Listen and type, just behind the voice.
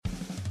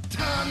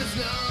sun is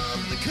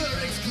numb, the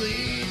Keurig's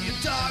clean, your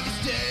dog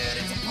is dead,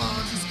 it's a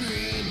Ponzi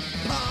screen.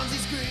 Ponzi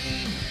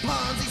screen,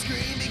 Ponzi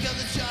screen,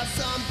 because it's just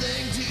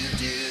something to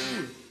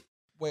do.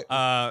 Wait,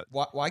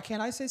 why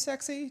can't I say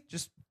sexy?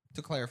 Just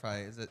to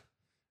clarify, is it?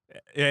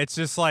 It's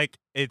just like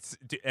it's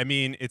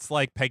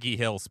like Peggy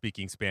Hill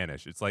speaking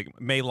Spanish. It's like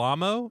me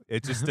lamo.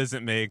 It just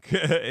doesn't make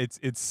It's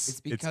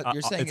because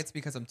you're saying it's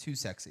because I'm too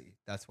sexy.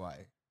 That's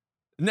why.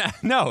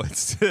 No,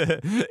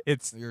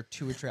 it's You're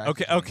too attractive.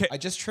 Okay, to me. okay. I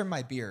just trimmed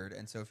my beard,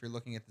 and so if you're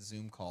looking at the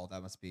Zoom call,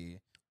 that must be.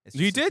 It's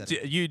you just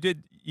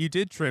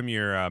did trim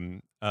your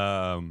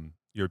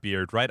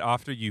beard right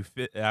after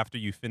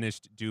you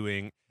finished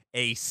doing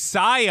a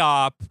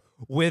psyop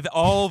with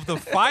all of the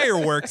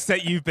fireworks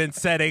that you've been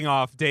setting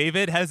off.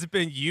 David, has it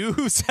been you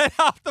who set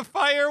off the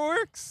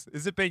fireworks?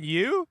 Has it been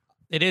you?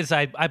 It is.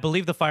 I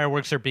believe the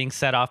fireworks are being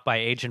set off by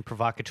agent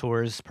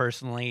provocateurs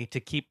personally to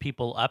keep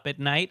people up at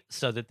night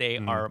so that they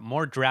are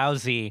more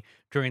drowsy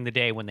during the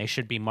day when they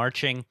should be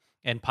marching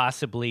and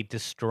possibly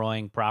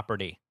destroying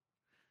property.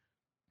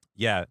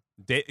 Yeah.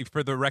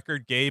 For the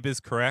record, Gabe is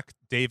correct.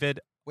 David,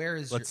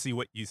 Let's see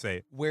what you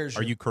say.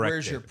 Are you correct?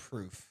 Where's your David?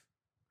 proof?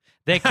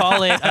 They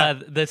call it,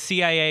 the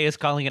CIA is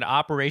calling it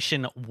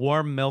Operation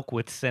Warm Milk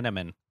with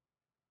Cinnamon.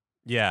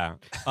 Yeah.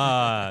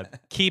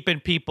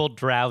 Keeping people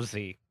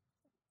drowsy.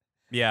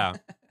 Yeah.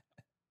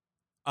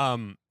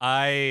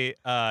 I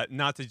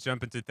not to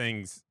jump into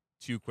things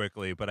too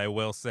quickly, but I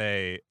will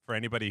say for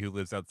anybody who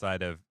lives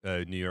outside of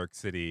New York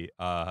City,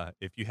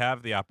 if you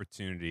have the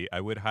opportunity, I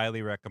would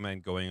highly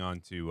recommend going on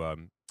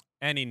to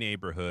any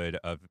neighborhood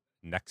of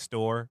next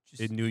door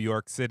in New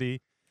York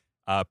City,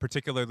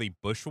 particularly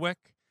Bushwick,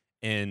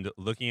 and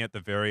looking at the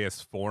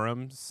various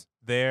forums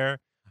there,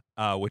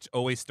 which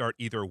always start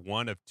either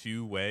one of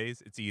two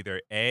ways. It's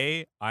either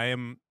A, I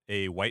am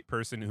a white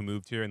person who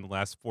moved here in the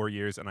last 4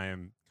 years, and I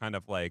am kind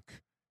of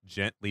like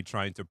gently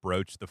trying to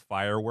broach the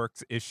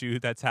fireworks issue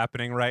that's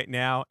happening right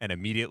now and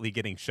immediately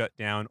getting shut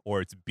down.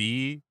 Or it's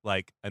B,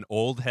 like an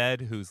old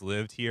head who's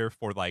lived here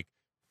for like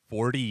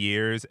 40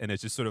 years and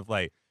it's just sort of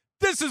like,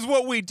 this is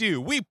what we do.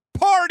 We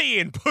party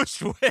in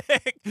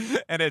Bushwick.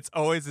 And it's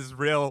always this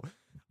real,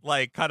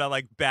 like, kind of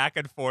like back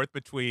and forth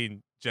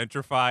between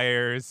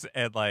gentrifiers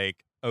and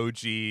like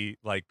OG,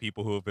 like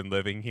people who have been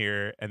living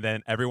here. And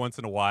then every once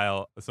in a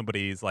while,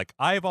 somebody's like,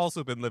 I've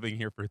also been living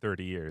here for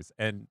 30 years.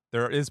 And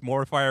there is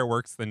more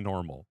fireworks than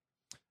normal.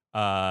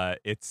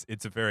 It's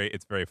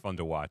very fun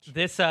to watch.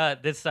 This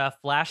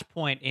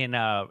flashpoint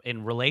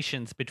in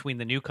relations between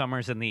the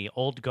newcomers and the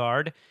old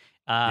guard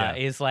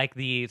is like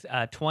the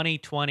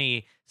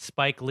 2020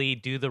 Spike Lee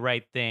 "Do the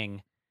Right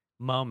Thing"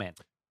 moment.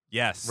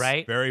 Yes,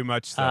 right. Very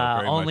much so.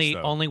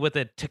 Only with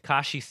a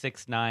Tekashi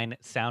 6ix9ine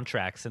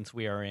soundtrack, since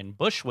we are in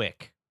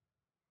Bushwick.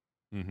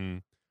 Mm-hmm.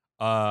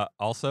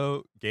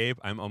 Also, Gabe,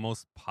 I'm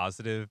almost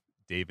positive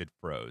David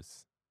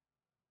froze.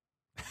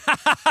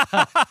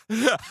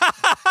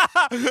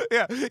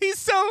 Yeah, he's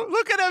so.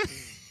 Look at him.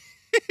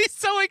 He's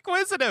so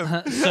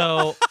inquisitive.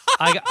 So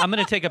I'm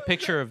going to take a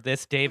picture of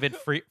this David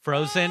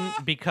frozen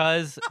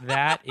because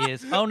that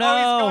is. Oh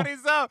no!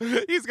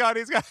 He's gone.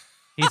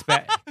 He's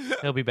back.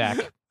 He'll be back.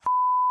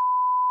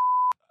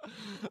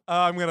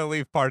 I'm gonna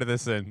leave part of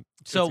this in.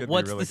 So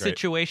what's the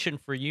situation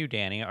for you,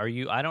 Danny?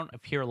 I don't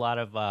hear a lot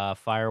of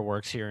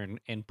fireworks here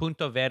in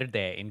Punto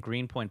Verde in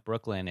Greenpoint,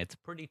 Brooklyn. It's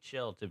pretty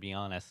chill, to be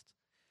honest.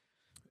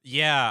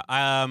 Yeah,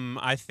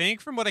 I think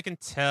from what I can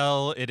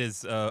tell, it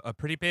is a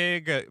pretty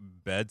big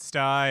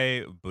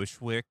Bed-Stuy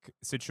Bushwick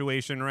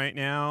situation right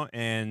now,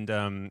 and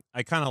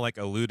I kind of like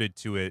alluded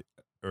to it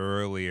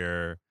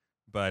earlier,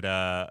 but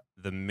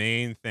the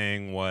main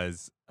thing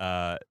was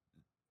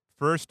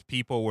first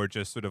people were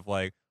just sort of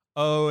like,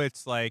 oh,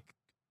 it's like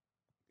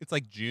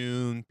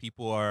June,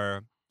 people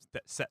are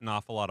setting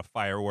off a lot of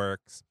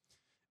fireworks,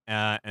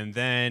 and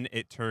then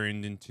it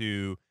turned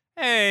into,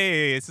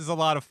 hey, this is a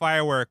lot of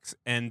fireworks.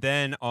 And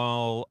then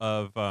all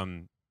of,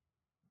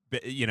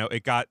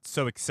 it got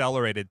so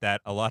accelerated that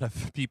a lot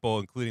of people,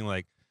 including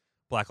like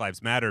Black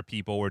Lives Matter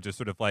people, were just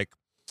sort of like,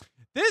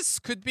 this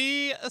could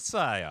be a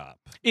psyop.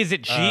 Is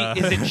it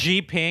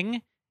Xi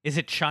Ping? Is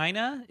it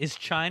China? Is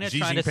China Xi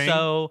trying to Jinping?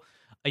 sow?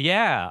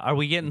 Yeah. Are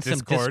we getting some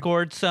Discord?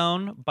 discord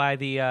sown by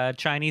the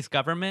Chinese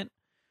government?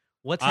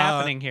 What's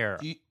happening here?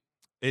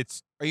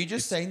 Are you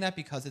just saying that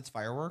because it's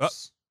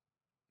fireworks?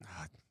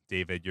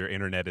 David, your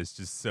internet is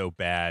just so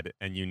bad,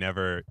 and you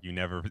never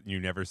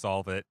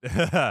solve it.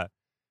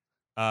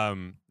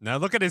 Now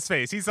look at his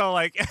face. He's all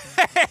like,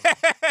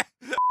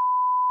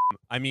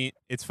 I mean,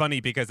 it's funny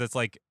because it's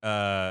like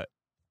Xi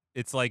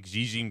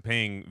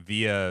Jinping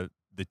via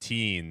the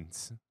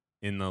teens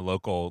in the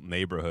local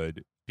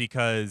neighborhood,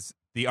 because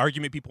the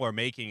argument people are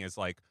making is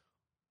like,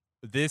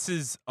 this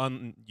is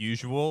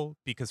unusual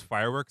because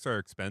fireworks are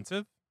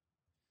expensive.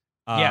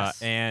 Yes.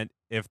 And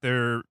if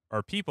there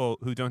are people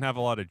who don't have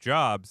a lot of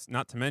jobs,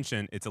 not to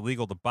mention it's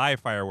illegal to buy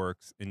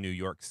fireworks in New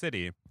York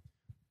City,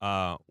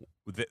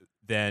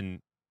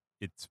 then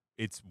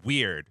it's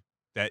weird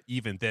that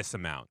even this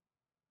amount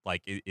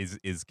like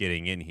is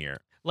getting in here.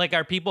 Like,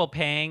 are people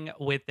paying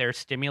with their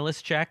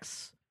stimulus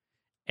checks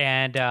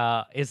And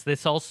is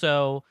this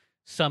also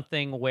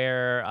something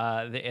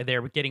where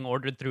they're getting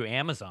ordered through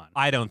Amazon?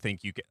 I don't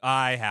think you can.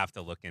 I have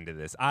to look into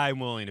this. I'm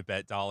willing to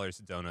bet dollars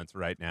to donuts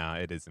right now.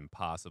 It is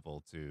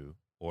impossible to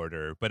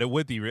order, but it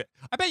would be.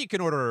 I bet you can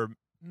order.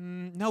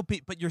 No,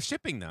 but you're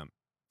shipping them,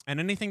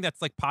 and anything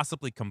that's like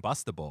possibly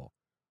combustible,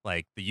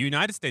 like the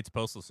United States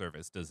Postal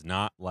Service does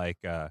not like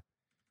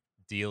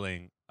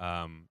dealing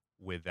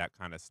with that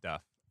kind of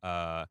stuff.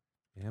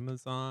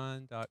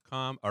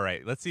 Amazon.com. All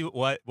right, let's see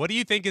what do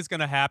you think is going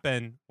to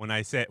happen when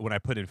I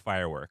put in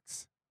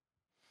fireworks?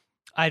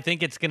 I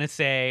think it's going to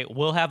say,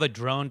 we'll have a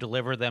drone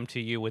deliver them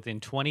to you within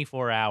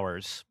 24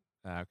 hours.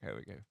 Okay,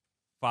 we go.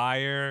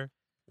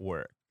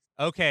 Fireworks.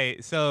 Okay,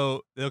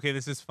 so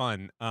this is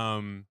fun.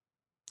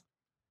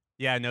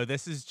 Yeah, no,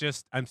 this is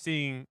just I'm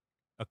seeing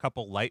a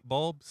couple light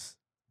bulbs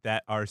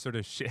that are sort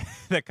of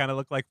that kind of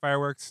look like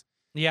fireworks.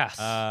 Yes.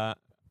 I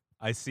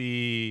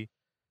see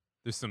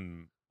there's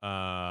some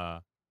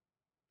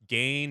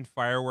Gain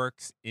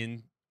fireworks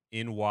in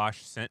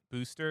wash scent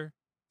booster.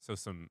 So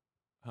some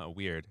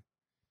weird.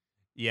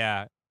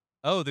 Yeah.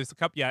 Oh, there's a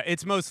couple. Yeah,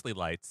 it's mostly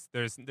lights.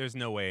 There's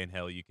no way in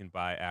hell you can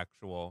buy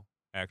actual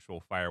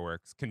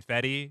fireworks.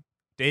 Confetti.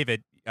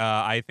 David,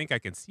 I think I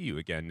can see you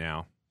again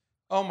now.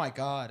 Oh my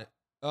God.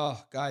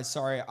 Oh, guys,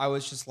 sorry. I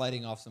was just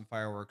lighting off some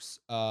fireworks.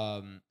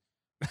 I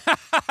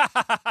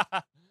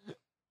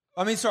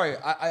mean, sorry.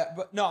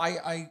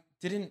 I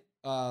didn't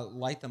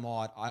light them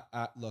all.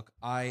 Look,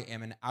 I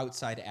am an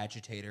outside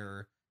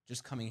agitator,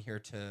 just coming here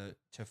to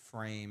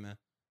frame,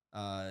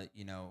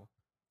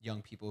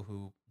 young people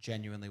who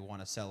genuinely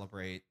want to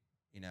celebrate,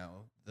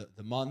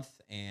 the month,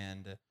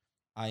 and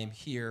I am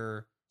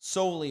here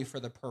solely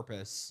for the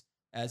purpose,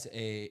 as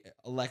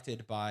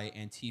elected by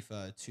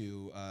Antifa,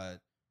 to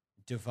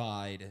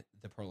divide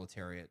the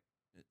proletariat.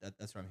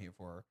 That's what I'm here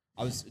for.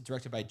 I was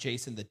directed by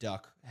Jason the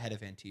Duck, head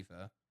of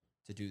Antifa,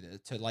 to do this,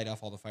 to light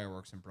off all the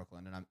fireworks in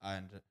Brooklyn, and I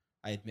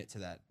admit to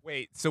that.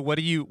 Wait, so what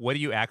do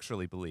you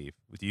actually believe?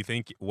 Do you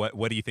think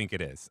what do you think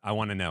it is? I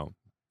want to know.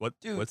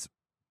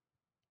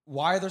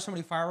 Why are there so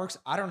many fireworks?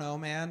 I don't know,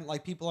 man.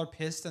 Like, people are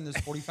pissed, and there's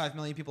 45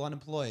 million people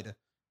unemployed,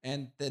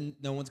 and then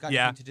no one's got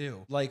anything to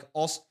do. Like,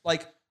 also,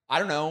 like, I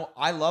don't know.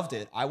 I loved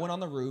it. I went on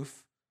the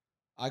roof.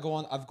 I've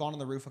gone on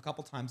the roof a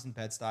couple times in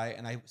Bed-Stuy,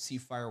 and I see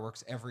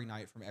fireworks every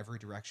night from every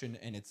direction,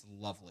 and it's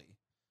lovely.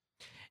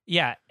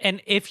 Yeah,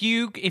 and if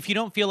you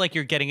don't feel like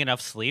you're getting enough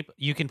sleep,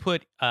 you can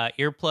put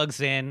earplugs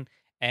in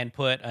and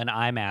put an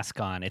eye mask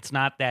on. It's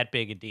not that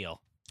big a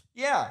deal.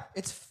 Yeah,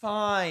 it's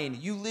fine.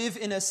 You live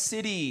in a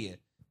city.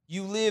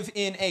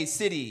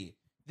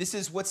 This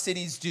is what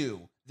cities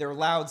do. They're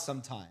loud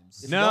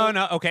sometimes.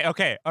 No.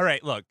 Okay. All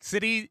right, look,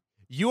 city,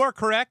 you are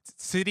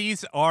correct.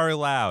 Cities are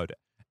loud.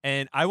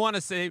 And I want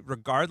to say,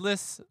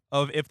 regardless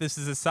of if this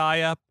is a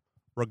psyop,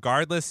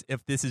 regardless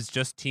if this is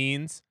just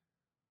teens,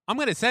 I'm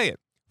going to say it.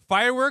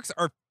 Fireworks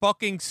are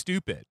fucking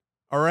stupid.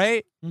 All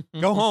right?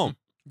 Go home.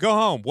 Go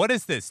home. What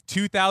is this?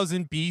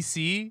 2000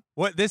 BC?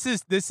 What this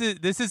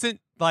isn't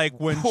like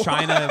when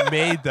China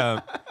made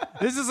them.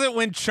 This isn't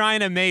when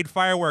China made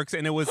fireworks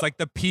and it was like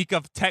the peak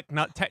of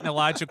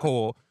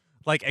technological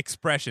like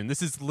expression.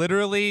 This is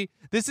literally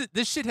this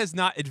shit has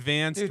not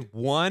advanced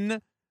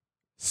one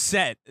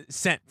cent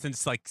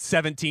since like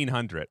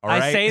 1700. All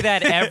right? I say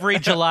that every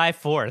July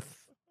 4th.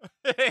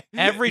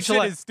 Every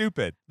July shit is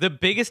stupid. The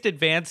biggest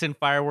advance in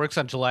fireworks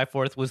on July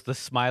 4th was the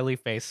smiley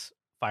face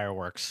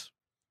fireworks.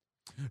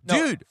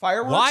 No, dude,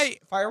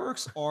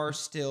 fireworks are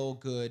still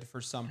good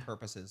for some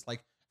purposes.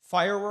 Like,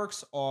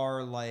 fireworks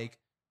are like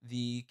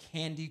the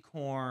candy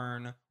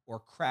corn or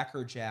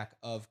Cracker Jack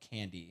of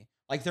candy.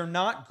 Like, they're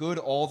not good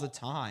all the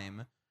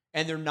time,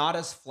 and they're not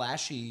as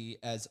flashy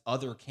as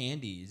other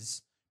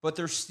candies, but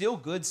they're still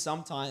good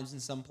sometimes in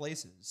some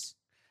places.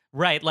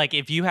 Right, like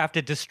if you have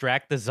to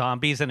distract the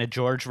zombies in a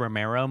George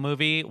Romero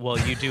movie while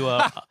you do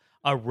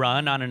a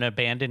run on an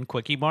abandoned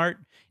Quickie Mart,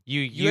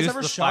 you use guys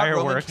ever the shot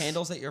fireworks. Roman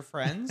candles at your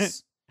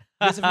friends?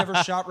 You guys have never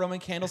shot Roman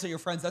candles at your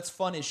friends? That's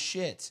fun as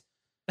shit.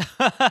 When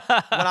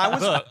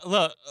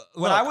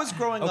I was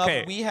growing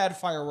up, we had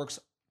fireworks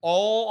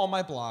all on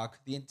my block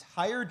the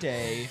entire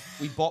day.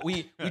 We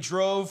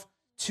drove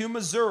to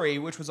Missouri,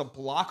 which was a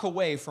block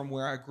away from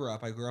where I grew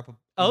up. I grew up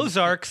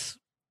Ozarks.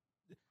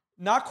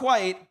 Not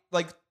quite,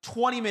 like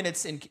 20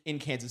 minutes in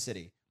Kansas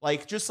City.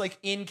 Like, just like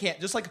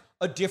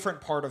a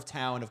different part of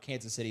town of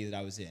Kansas City that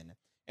I was in.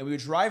 And we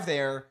would drive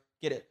there,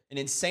 get an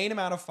insane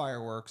amount of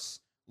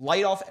fireworks,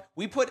 light off.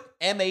 We put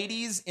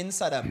M80s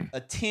inside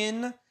a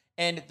tin,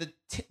 and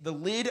the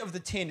lid of the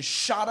tin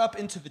shot up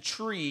into the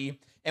tree,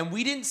 and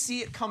we didn't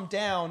see it come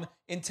down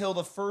until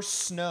the first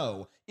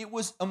snow. It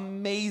was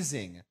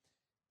amazing.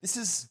 This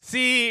is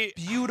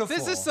beautiful.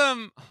 This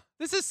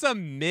is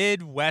some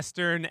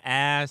Midwestern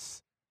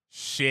ass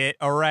shit.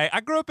 All right,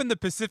 I grew up in the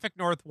Pacific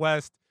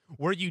Northwest,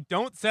 where you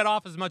don't set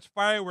off as much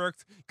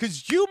fireworks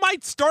because you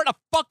might start a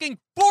fucking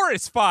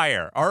forest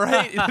fire. All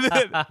right.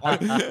 Are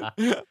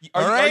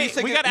you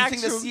thinking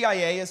the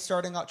CIA is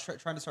starting out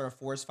trying to start a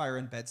forest fire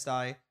in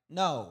Bed-Stuy?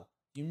 No,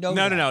 You know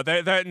No,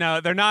 that. no,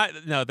 no. They're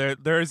not. No,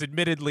 there is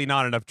admittedly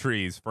not enough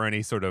trees for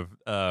any sort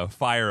of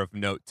fire of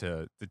note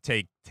to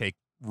take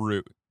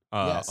root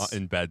Yes.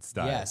 in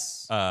Bed-Stuy.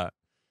 Yes.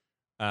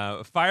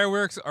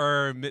 Fireworks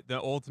are the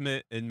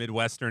ultimate in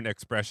Midwestern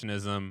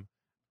expressionism.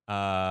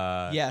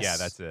 Yes. Yeah,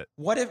 that's it.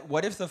 What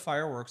if the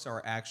fireworks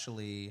are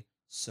actually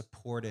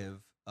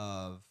supportive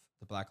of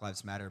the Black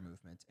Lives Matter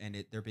movement,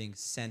 and they're being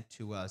sent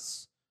to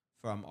us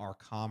from our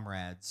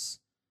comrades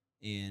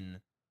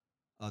in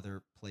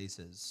other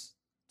places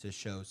to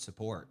show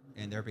support,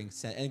 and they're being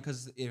sent, and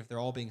because if they're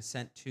all being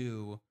sent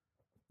to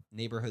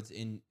neighborhoods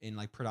in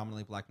like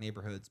predominantly black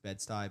neighborhoods,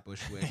 Bed-Stuy,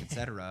 Bushwick,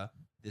 etc.,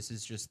 this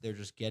is just they're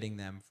just getting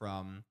them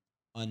from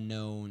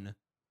unknown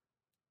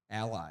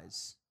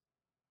allies.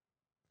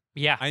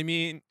 Yeah. I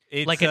mean,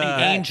 it's like an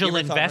You angel ever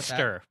thought about that?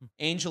 investor.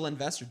 Angel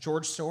investor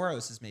George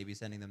Soros is maybe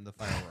sending them the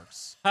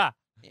fireworks. Ha.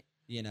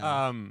 You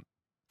know,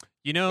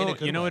 You In a know,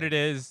 good you know what way. it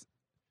is.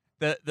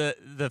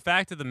 The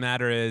fact of the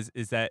matter is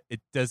that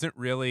it doesn't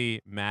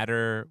really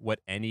matter what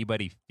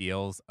anybody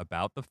feels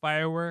about the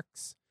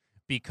fireworks,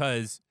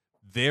 because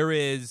there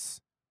is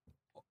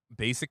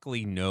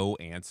basically no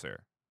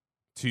answer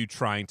to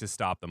trying to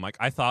stop them. Like,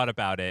 I thought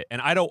about it,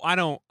 and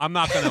I'm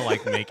not gonna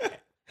like make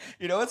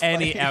you know what's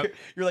any funny?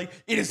 You're like,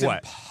 it is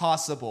What?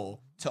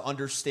 impossible to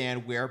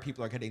understand where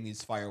people are getting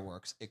these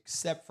fireworks,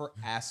 except for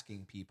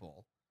asking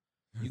people.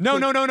 You No,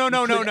 could- no, no, no, you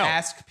no, no, could no.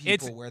 Ask people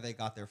It's- where they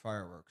got their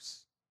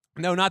fireworks.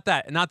 No, not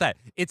that. Not that.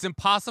 It's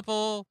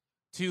impossible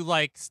to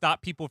like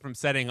stop people from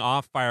setting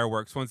off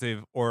fireworks once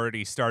they've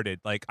already started.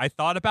 Like, I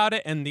thought about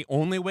it, and the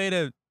only way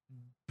to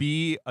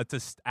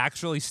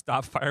actually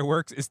stop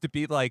fireworks is to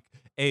be like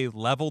a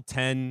level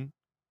 10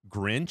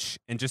 Grinch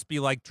and just be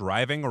like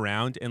driving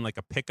around in like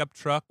a pickup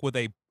truck with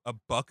a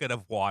bucket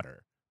of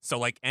water. So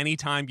like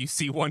anytime you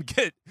see one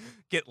get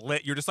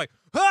lit, you're just like,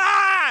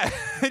 ah!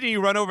 And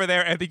you run over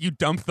there and then you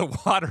dump the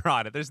water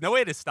on it. There's no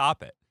way to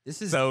stop it.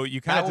 This is So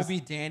you kind that of will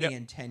just be Danny yep.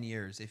 in 10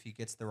 years if he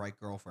gets the right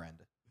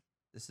girlfriend.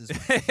 This is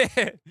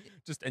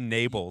just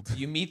enabled.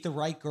 you meet the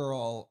right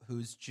girl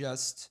who's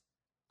just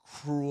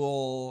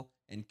cruel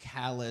and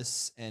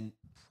callous and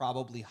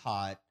probably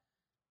hot.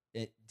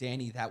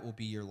 Danny, that will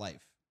be your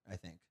life, I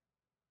think.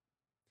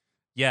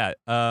 Yeah.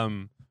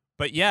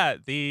 But yeah,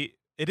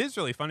 it is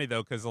really funny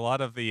though, because a lot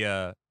of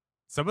the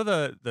some of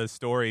the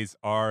stories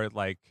are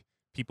like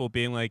people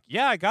being like,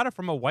 yeah, I got it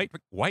from a white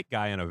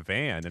guy in a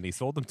van and he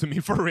sold them to me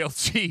for real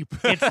cheap.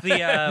 It's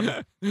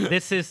the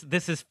this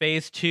is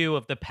phase 2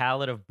 of the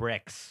pallet of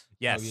bricks.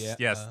 Yes, Oh, yeah.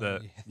 yes,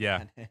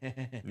 yeah.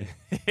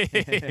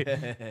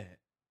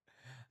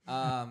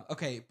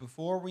 Okay,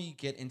 before we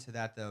get into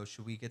that though,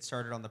 should we get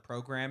started on the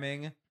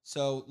programming?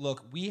 So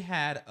look, we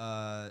had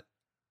a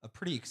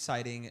pretty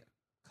exciting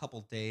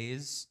couple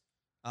days.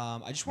 I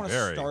just want to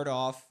Very. start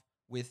off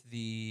with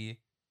the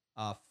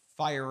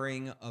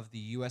firing of the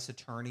U.S.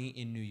 attorney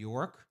in New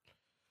York,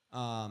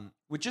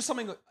 which is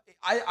something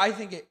I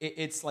think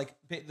it's like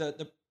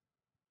the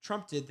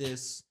Trump did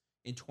this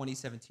in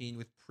 2017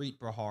 with Preet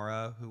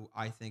Bharara, who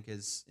I think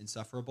is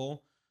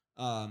insufferable.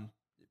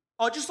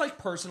 Just like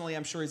personally,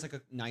 I'm sure he's like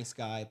a nice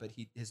guy, but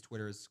his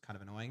Twitter is kind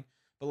of annoying.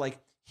 But like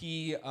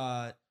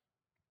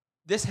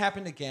this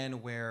happened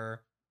again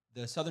where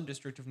the Southern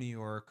District of New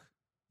York,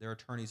 their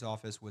attorney's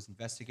office was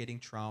investigating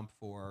Trump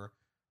for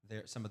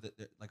some of the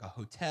like a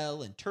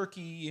hotel in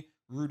Turkey,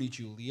 Rudy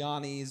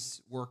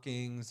Giuliani's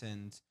workings,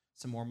 and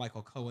some more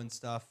Michael Cohen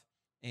stuff.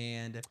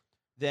 And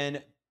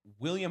then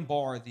William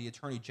Barr, the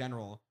Attorney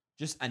General,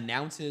 just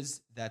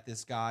announces that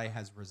this guy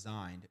has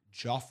resigned,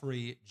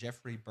 Jeffrey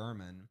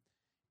Berman,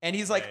 and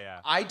he's like,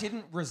 Yeah. "I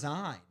didn't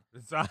resign."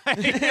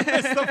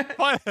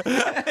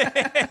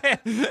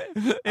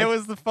 It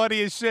was the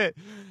funniest shit.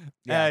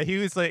 Yeah. He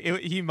was like,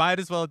 he might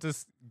as well have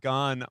just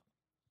gone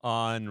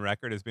on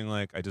record as being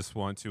like, I just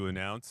want to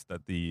announce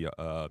that the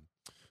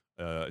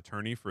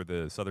attorney for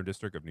the Southern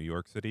District of New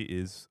York City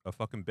is a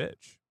fucking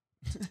bitch.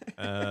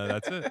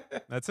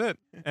 That's it.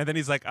 And then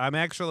he's like, I'm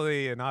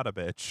actually not a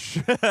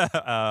bitch. For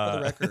the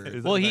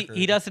record. Well,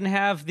 he doesn't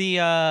have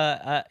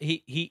the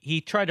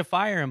he tried to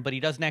fire him, but he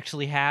doesn't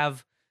actually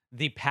have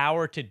the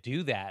power to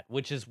do that,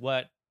 which is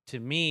what to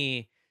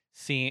me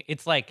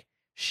it's like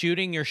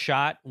shooting your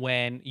shot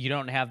when you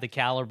don't have the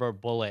caliber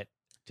bullet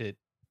to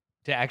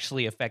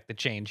actually affect the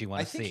change you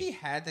want I to see. think he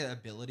had the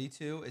ability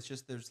to. It's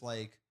just there's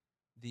like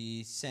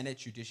the Senate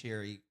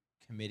Judiciary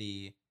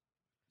Committee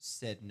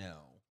said no.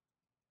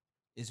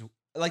 Is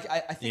like I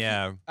think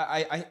Yeah.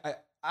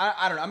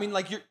 I don't know. I mean,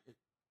 like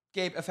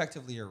Gabe.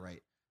 Effectively, you're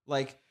right.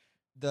 Like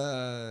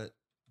but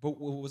what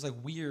was like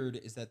weird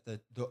is that the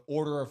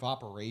order of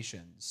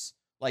operations,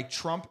 like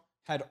Trump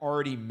had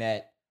already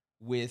met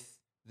with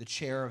the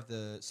chair of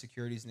the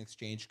Securities and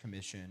Exchange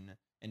Commission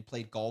and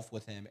played golf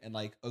with him and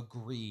like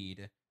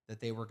agreed that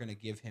they were going to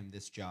give him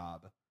this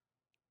job.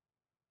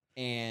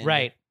 And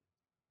right.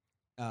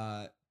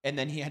 And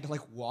then he had to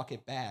like walk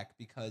it back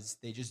because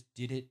they just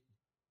did it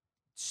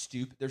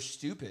stupid. They're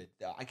stupid.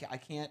 I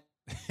can't.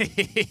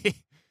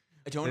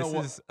 I don't know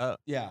what.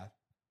 Yeah.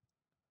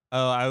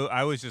 Oh,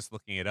 I was just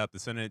looking it up. The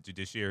Senate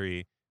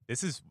Judiciary,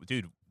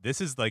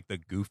 This is like the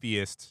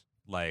goofiest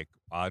like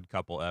odd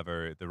couple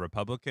ever. The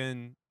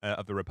Republican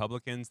of the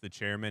Republicans, the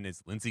chairman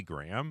is Lindsey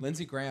Graham.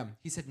 Lindsey Graham.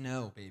 He said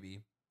no,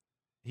 baby.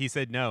 He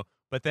said no.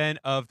 But then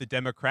of the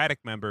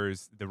Democratic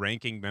members, the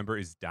ranking member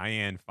is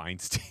Dianne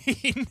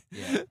Feinstein.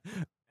 Yeah.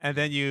 And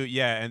then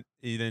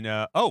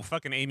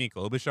fucking Amy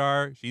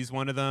Klobuchar, she's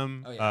one of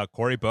them. Oh, yeah.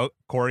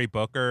 Cory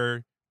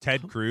Booker,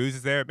 Ted Cruz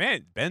is there.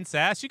 Man, Ben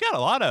Sass, you got a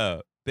lot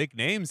of big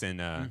names in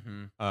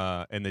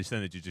the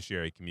Senate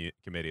Judiciary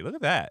Committee. Look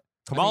at that.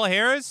 Kamala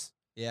Harris.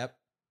 Yep.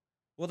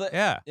 Well,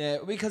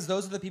 because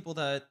those are the people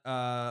that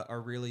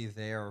are really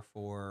there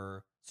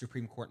for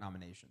Supreme Court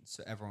nominations.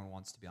 So everyone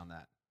wants to be on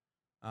that.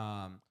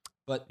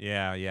 But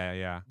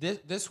yeah.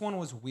 This one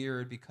was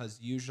weird because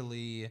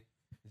usually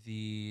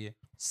the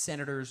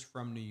senators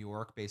from New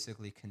York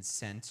basically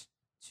consent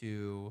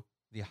to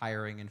the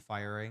hiring and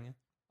firing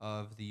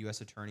of the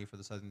U.S. Attorney for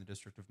the Southern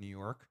District of New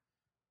York,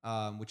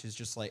 which is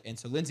just like, and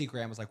so Lindsey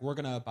Graham was like, we're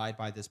going to abide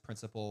by this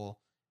principle.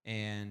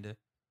 And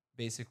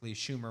basically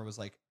Schumer was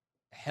like,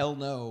 hell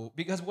no.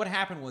 Because what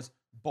happened was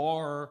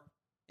Barr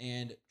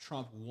and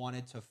Trump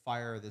wanted to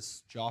fire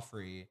this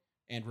Joffrey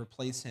and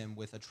replace him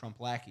with a Trump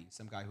lackey,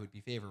 some guy who would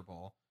be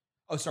favorable.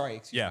 Oh, sorry,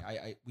 excuse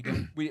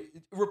me. We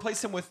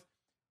replace him with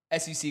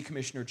SEC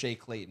Commissioner Jay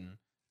Clayton,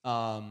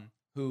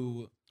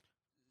 who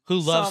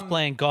loves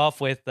playing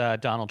golf with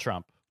Donald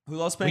Trump. Who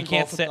loves playing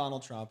golf with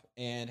Donald Trump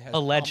and has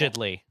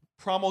allegedly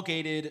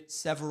promulgated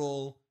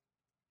several,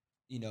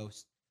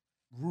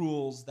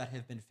 rules that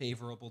have been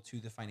favorable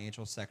to the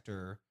financial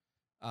sector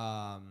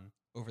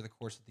over the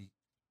course of the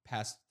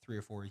past 3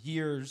 or 4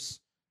 years,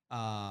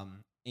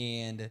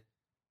 and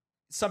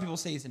some people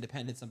say he's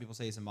independent, some people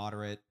say he's a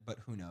moderate, but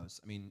who knows?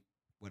 I mean,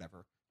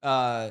 whatever.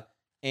 But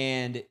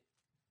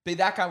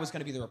that guy was going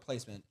to be the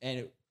replacement,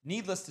 and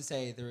needless to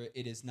say,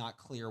 it is not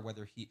clear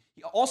whether he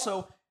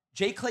also,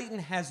 Jay Clayton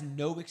has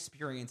no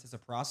experience as a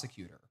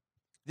prosecutor.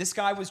 This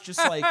guy was just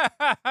like,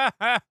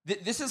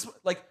 this is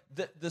like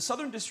the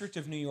Southern District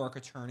of New York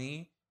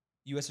attorney,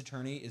 U.S.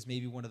 attorney, is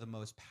maybe one of the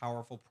most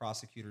powerful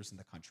prosecutors in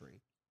the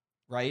country,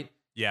 right?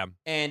 Yeah.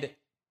 And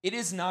it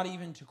is not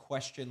even to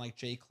question like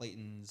Jay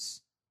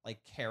Clayton's like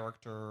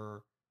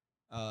character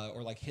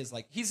or like his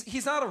like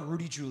he's not a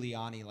Rudy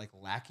Giuliani like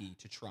lackey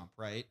to Trump,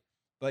 right?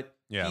 But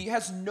he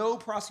has no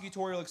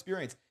prosecutorial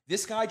experience.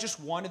 This guy just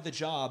wanted the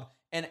job,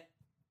 and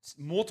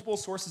multiple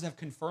sources have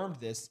confirmed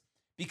this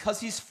because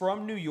he's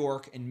from New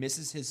York and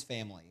misses his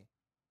family.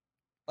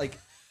 Like,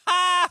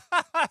 oh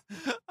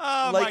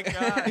my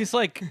god, he's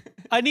like,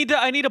 I need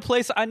a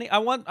place. I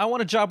want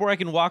a job where I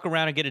can walk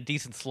around and get a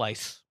decent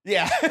slice.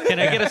 Yeah, can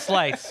I get a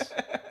slice?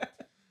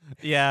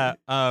 Yeah,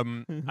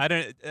 I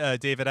don't,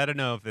 David. I don't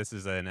know if this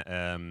is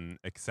an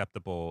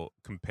acceptable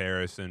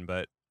comparison,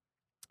 but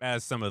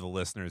as some of the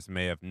listeners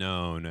may have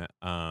known,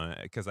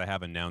 because I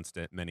have announced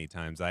it many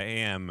times, I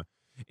am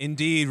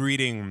indeed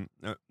reading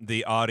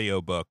the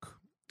audiobook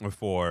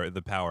for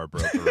The Power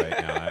Broker right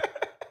now.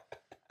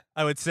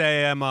 I would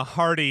say I'm a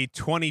hearty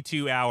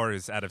 22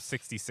 hours out of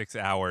 66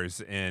 hours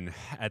in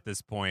at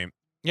this point.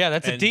 Yeah,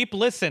 that's a deep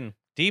listen.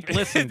 Deep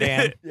listen,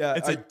 Dan. Yeah,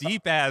 it's a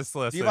deep ass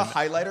listen. Do you have a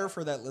highlighter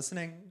for that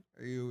listening?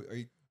 Are you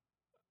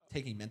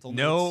taking mental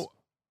notes?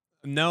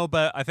 No,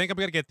 but I think I'm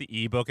gonna get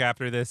the ebook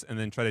after this, and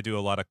then try to do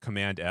a lot of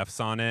Command Fs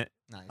on it.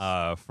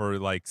 Nice. For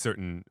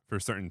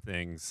certain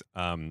things.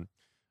 But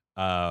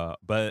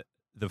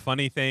the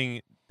funny thing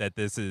that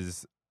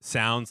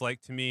sounds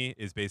like to me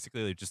is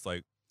basically just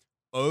like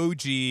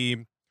OG,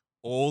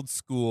 old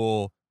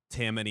school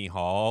Tammany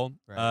Hall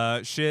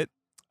shit.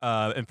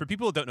 And for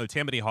people who don't know,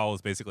 Tammany Hall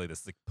is basically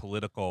this like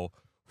political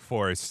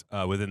force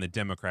within the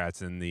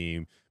Democrats in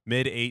the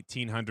mid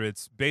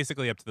 1800s,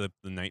 basically up to the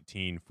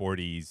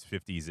 1940s,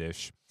 50s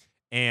ish,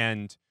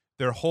 and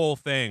their whole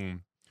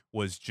thing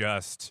was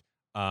just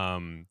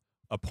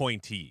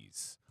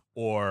appointees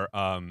or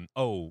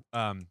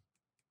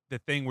the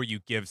thing where you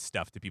give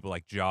stuff to people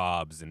like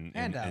jobs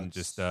and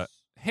just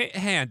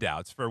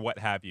handouts for what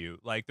have you.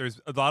 Like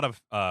there's a lot of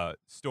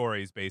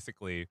stories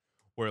basically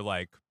where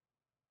like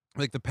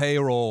the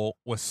payroll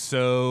was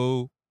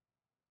so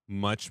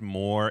much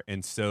more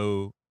and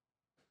so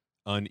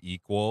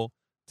unequal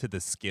to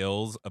the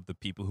skills of the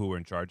people who were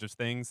in charge of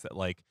things that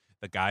like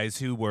the guys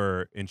who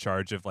were in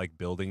charge of like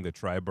building the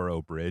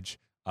Triborough Bridge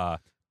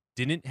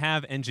didn't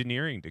have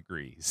engineering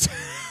degrees.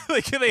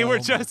 Like they were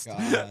just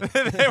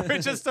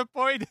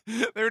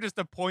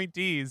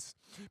appointees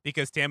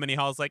because Tammany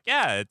Hall's like,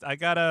 yeah,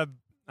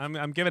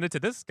 I'm giving it to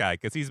this guy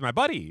because he's my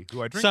buddy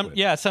who I drink with.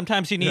 Yeah,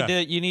 sometimes you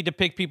need to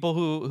pick people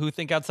who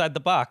think outside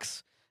the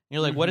box. And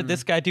you're like, what did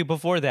this guy do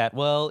before that?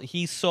 Well,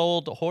 he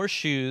sold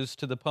horseshoes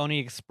to the Pony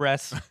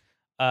Express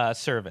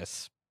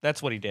service.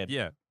 That's what he did.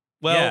 Yeah.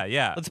 Well,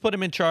 yeah. Let's put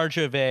him in charge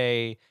of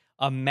a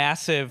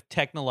massive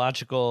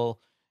technological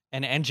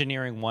and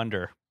engineering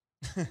wonder.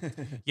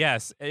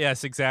 Yes,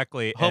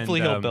 exactly.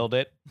 Hopefully he'll build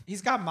it.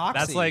 He's got moxie.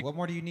 That's like, what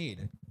more do you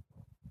need?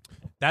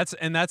 That's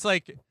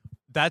like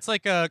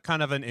a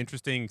kind of an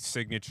interesting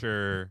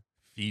signature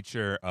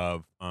feature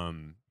of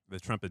the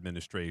Trump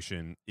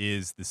administration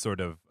is the sort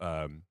of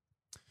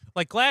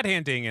like glad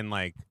handing and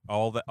like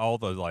all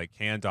the like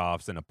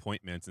handoffs and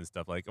appointments and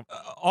stuff. Like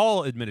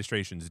all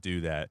administrations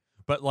do that,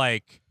 but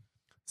like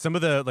some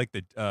of the like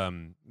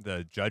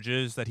the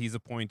judges that he's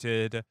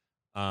appointed,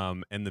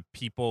 and the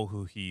people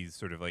who he's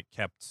sort of like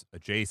kept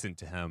adjacent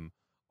to him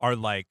are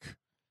like,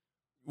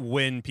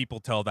 when people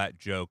tell that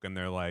joke and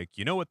they're like,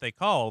 you know what they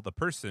call the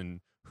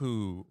person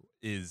who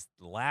is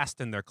last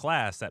in their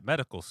class at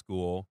medical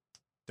school?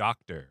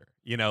 Doctor.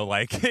 You know,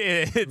 like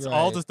it's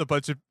all Right. just a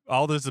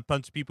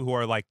bunch of people who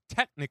are like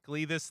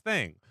technically this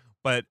thing,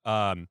 but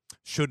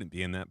shouldn't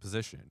be in that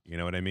position. You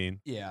know what I mean?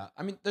 Yeah,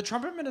 I mean the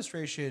Trump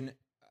administration.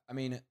 I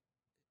mean,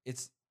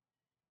 it's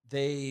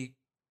they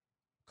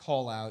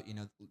call out.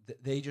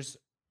 They just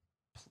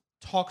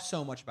talk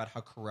so much about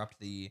how corrupt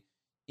the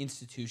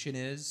institution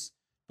is,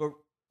 but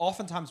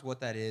oftentimes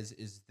what that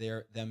is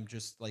them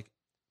just like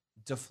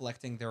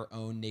deflecting their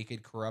own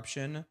naked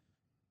corruption,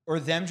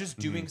 or them just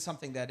doing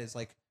something that is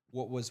like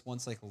what was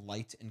once like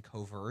light and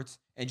covert,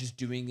 and just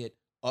doing it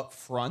up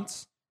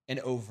front and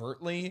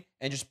overtly,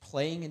 and just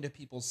playing into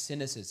people's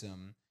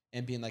cynicism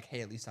and being like,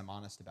 hey, at least I'm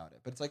honest about it.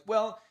 But it's like,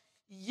 well,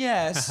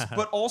 yes,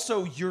 but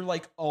also you're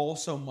like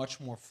also much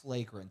more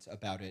flagrant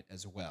about it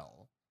as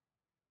well.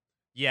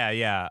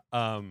 Yeah.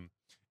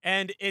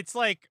 And it's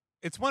like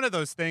it's one of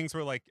those things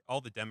where like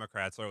all the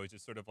Democrats are always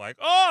just sort of like,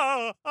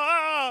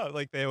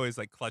 like they always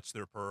like clutch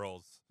their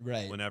pearls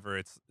Right. whenever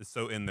it's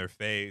so in their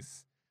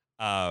face.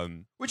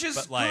 Which is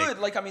but, like, good.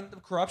 Like, I mean, the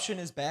corruption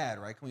is bad,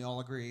 right? Can we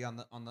all agree on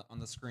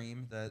the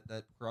scream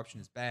that corruption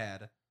is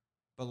bad?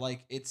 But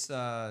like, it's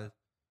I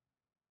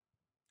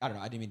don't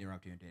know. I didn't mean to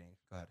interrupt you in dating.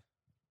 Go ahead.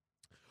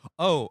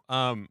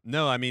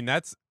 No, I mean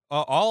that's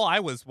all I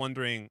was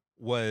wondering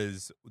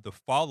was the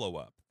follow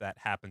up that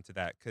happened to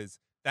that, because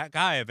that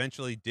guy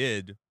eventually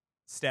did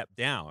step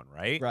down,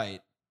 right? Right.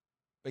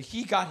 But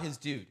he got his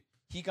dude.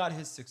 He got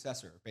his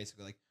successor,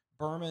 basically. Like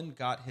Berman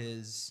got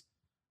his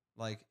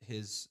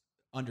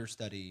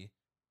understudy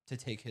to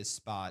take his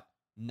spot,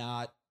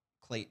 not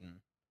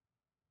Clayton.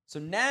 So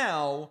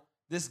now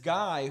this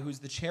guy who's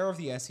the chair of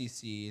the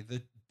SEC,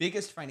 the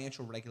biggest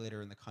financial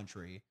regulator in the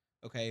country,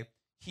 okay,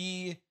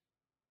 he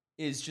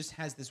just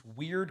has this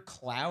weird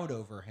cloud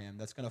over him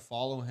that's going to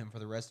follow him for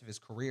the rest of his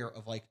career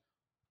of like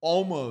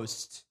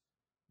almost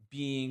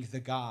being the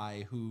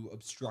guy who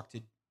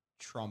obstructed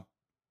Trump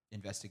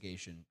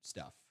investigation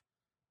stuff.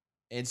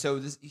 And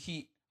so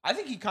I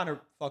think he kind of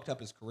fucked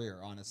up his career,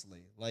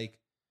 honestly. Like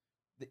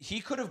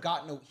he could have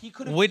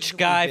Which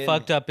guy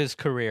fucked up his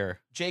career?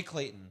 Jay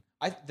Clayton,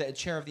 the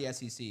chair of the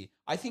SEC.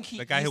 I think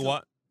The guy who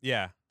won.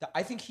 Yeah.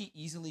 I think he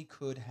easily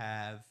could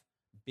have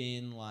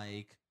been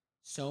like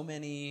so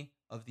many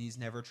of these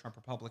never Trump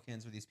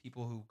Republicans, or these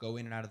people who go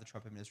in and out of the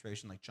Trump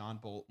administration, like John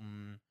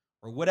Bolton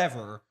or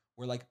whatever,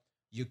 where like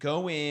you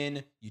go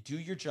in, you do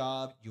your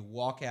job, you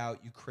walk out,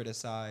 you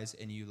criticize,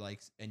 and you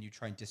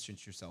try and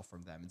distance yourself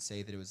from them and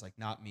say that it was like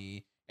not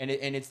me. And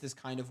it's this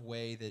kind of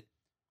way that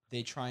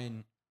they try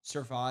and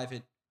survive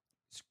and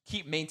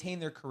maintain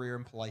their career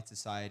in polite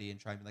society and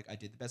try and be like, I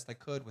did the best I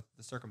could with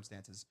the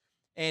circumstances.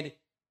 And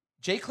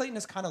Jay Clayton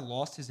has kind of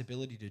lost his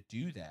ability to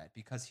do that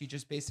because he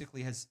just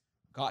basically has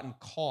gotten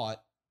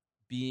caught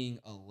being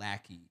a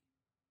lackey.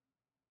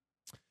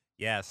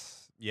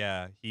 Yes.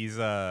 Yeah. He's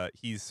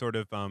sort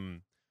of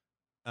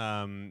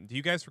do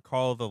you guys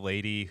recall the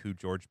lady who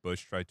George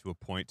Bush tried to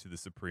appoint to the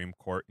Supreme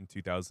Court in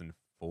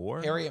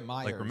 2004? Harriet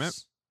Miers. Like, remember?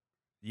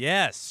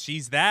 Yes,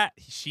 she's that.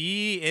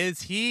 She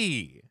is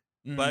he.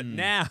 But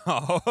now,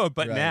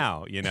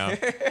 now, you know,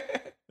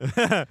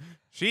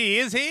 she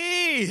is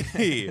he.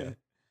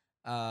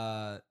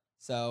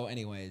 So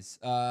anyways,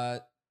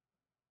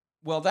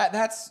 well,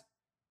 that's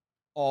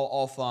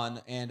all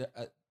fun. And,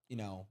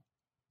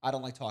 I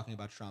don't like talking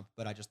about Trump,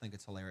 but I just think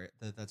it's hilarious.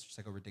 That's just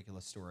like a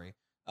ridiculous story.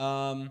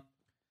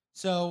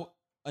 So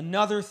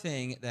another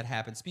thing that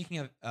happened, speaking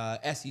of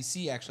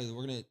SEC, actually,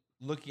 we're going to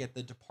look at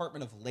the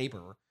Department of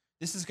Labor.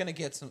 This is going to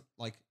get some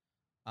like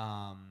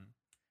a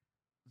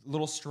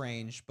little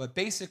strange, but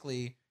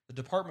basically the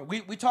department,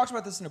 we talked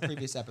about this in a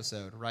previous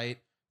episode, right?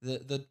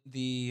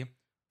 The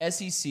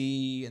SEC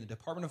and the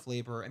Department of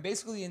Labor and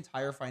basically the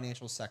entire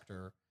financial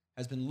sector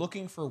has been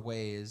looking for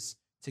ways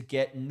to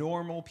get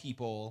normal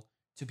people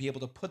to be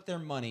able to put their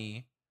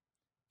money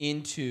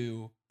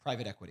into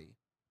private equity.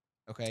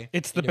 Okay?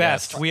 It's the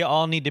best. We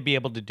all need to be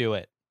able to do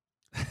it.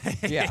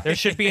 Yeah. There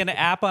should be an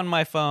app on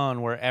my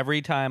phone where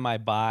every time I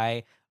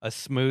buy a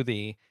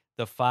smoothie,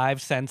 the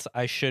 5 cents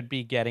I should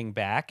be getting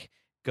back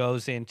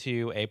goes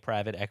into a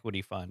private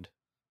equity fund.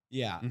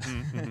 Yeah.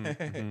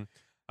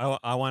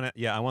 I want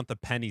to. I want the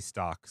penny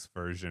stocks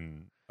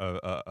version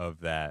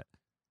of that.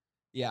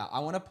 Yeah, I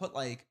want to put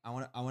like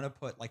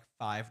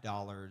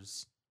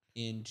 $5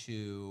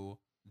 into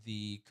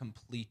the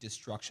complete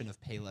destruction of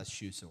Payless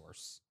Shoe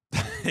Source,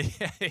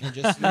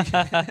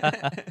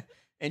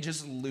 and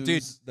just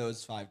lose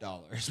those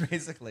 $5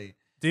 basically.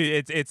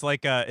 Dude, it's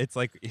like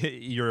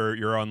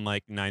you're on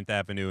like 9th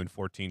Avenue and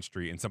 14th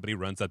Street, and somebody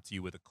runs up to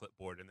you with a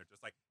clipboard, and they're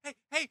just like,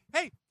 hey,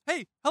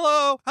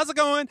 hello, how's it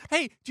going?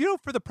 Hey, do you know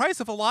for the price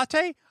of a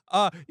latte,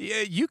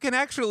 you can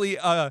actually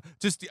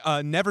just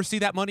never see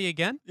that money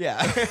again?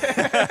 Yeah.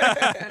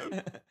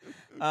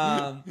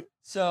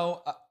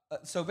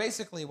 So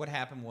basically what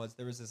happened was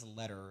there was this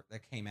letter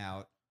that came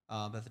out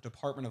that the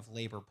Department of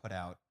Labor put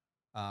out,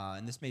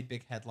 and this made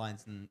big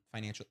headlines in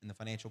the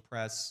financial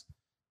press.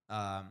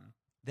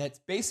 That's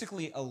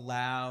basically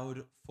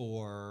allowed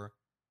for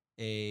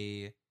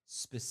a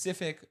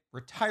specific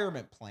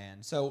retirement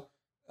plan. So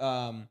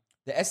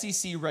the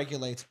SEC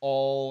regulates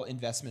all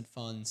investment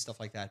funds, stuff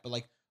like that. But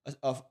like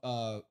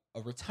a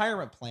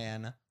retirement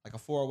plan, like a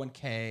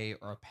 401k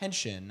or a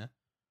pension,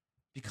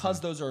 because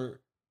those are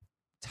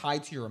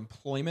tied to your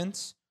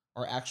employment,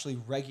 are actually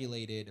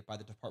regulated by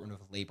the Department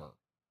of Labor.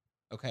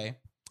 Okay.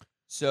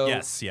 So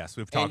yes,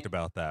 we've talked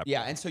about that.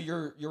 Yeah, and so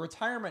your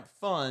retirement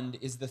fund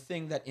is the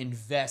thing that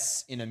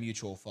invests in a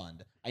mutual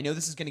fund. I know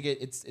this is going to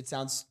it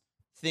sounds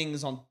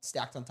things on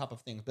stacked on top of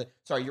things, but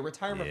sorry, your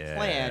retirement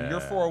plan, your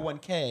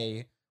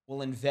 401k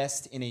will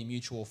invest in a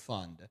mutual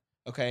fund.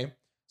 Okay?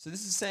 So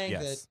this is saying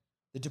that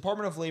the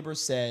Department of Labor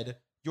said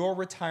your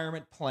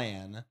retirement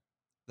plan,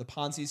 the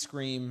Ponzi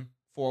scheme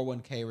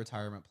 401k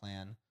retirement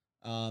plan,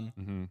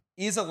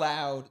 is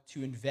allowed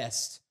to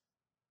invest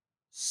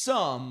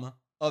some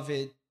of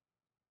it,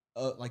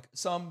 like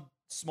some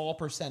small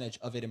percentage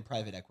of it in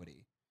private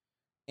equity.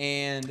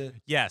 And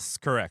yes,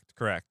 correct.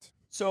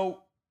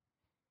 So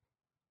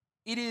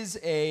it is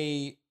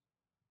a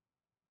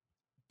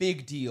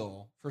big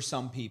deal for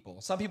some people.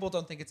 Some people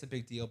don't think it's a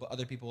big deal, but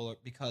other people,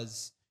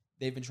 because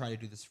they've been trying to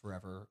do this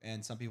forever,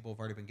 and some people have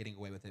already been getting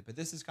away with it. But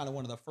this is kind of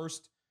one of the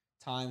first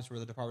times where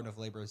the Department of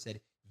Labor has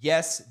said,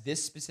 yes,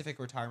 this specific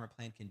retirement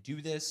plan can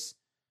do this.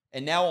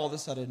 And now all of a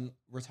sudden,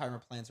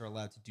 retirement plans are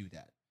allowed to do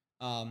that.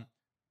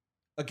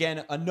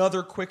 Again,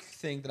 another quick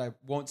thing that I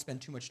won't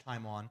spend too much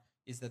time on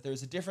is that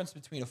there's a difference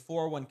between a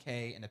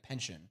 401k and a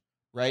pension,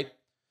 right?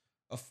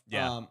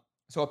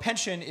 So a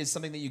pension is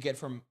something that you get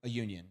from a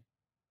union.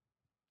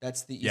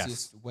 That's the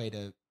easiest way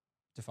to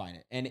define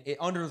it. And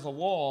under the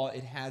law,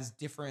 it has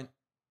different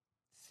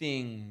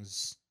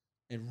things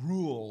and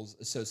rules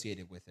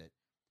associated with it.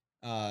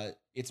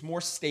 It's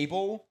more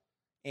stable,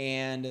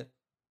 and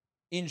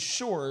in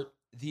short,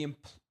 the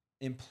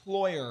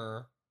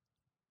employer,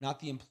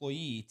 not the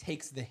employee,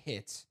 takes the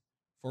hit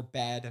for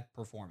bad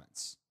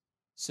performance.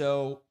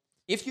 So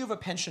if you have a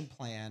pension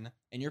plan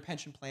and your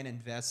pension plan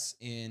invests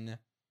in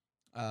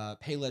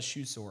Payless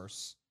Shoe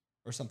Source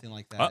or something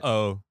like that,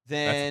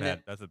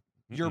 then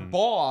your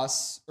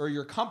boss or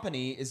your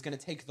company is going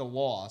to take the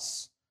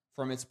loss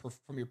from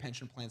your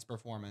pension plan's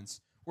performance.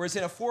 Whereas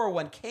in a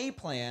 401k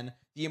plan,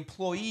 the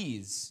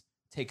employees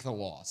take the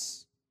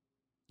loss.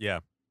 Yeah.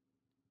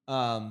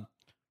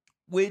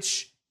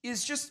 Which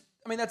is just,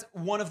 I mean, that's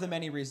one of the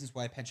many reasons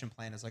why a pension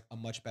plan is like a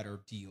much better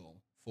deal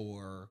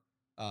for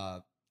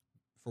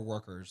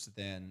workers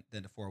than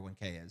a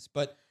 401k is.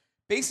 But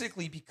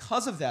basically,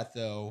 because of that,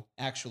 though,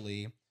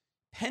 actually,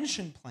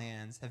 pension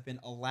plans have been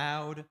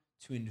allowed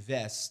to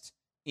invest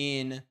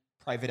in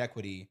private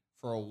equity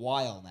for a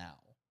while now.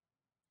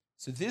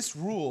 So this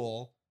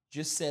rule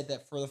just said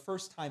that for the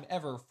first time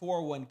ever,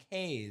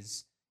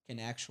 401ks can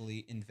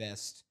actually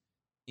invest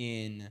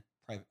in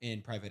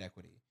private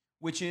equity,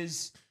 which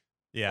is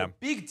a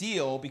big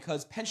deal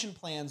because pension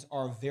plans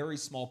are a very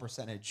small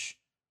percentage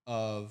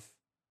of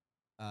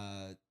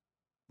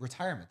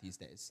retirement these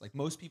days. Like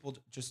most people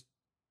just,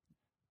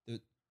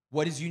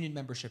 what is union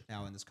membership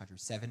now in this country?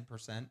 7%,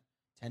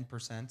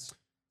 10%,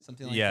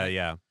 something like that.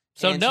 Yeah.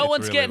 So no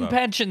one's really getting low.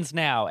 pensions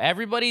now.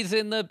 Everyone's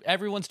doing the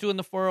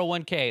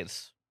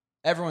 401ks.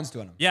 Everyone's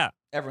doing them. Yeah.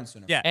 Everyone's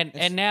doing them. Yeah.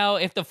 And now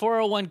if the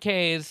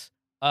 401ks,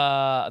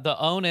 the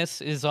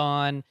onus is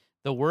on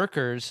the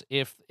workers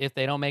if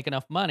they don't make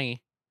enough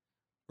money.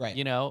 Right.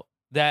 You know,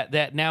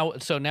 that now,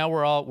 so now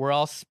we're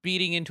all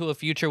speeding into a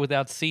future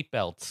without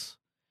seatbelts.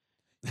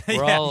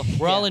 We're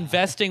all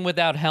investing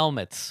without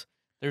helmets.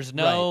 There's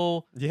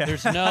no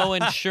there's no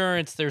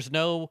insurance, there's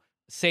no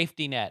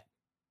safety net.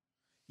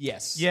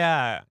 Yes.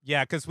 Yeah,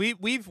 because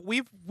we've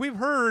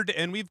heard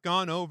and we've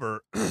gone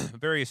over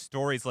various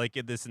stories like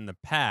this in the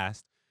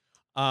past,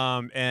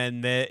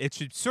 and it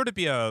should sort of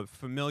be a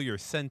familiar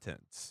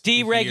sentence.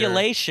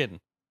 Deregulation.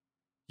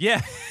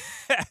 Yeah,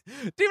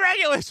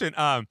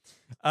 deregulation.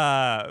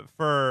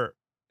 For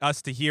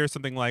us to hear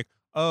something like,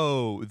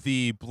 "Oh,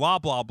 the blah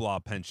blah blah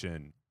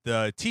pension,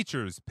 the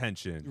teacher's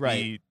pension,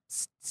 the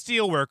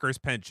steel workers'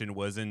 pension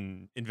was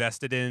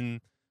invested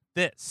in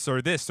this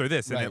or this or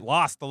this, and it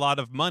lost a lot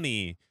of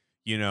money,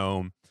 you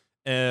know."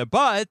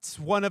 But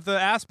one of the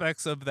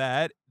aspects of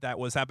that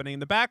was happening in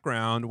the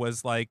background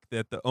was like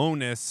that the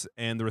onus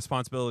and the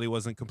responsibility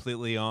wasn't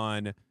completely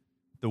on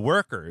the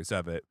workers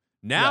of it.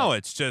 Now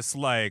it's just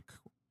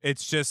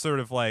sort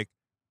of like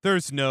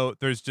there's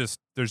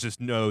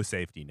just no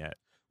safety net.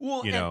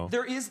 Well, you know,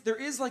 there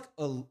is like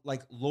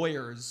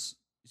lawyers.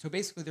 So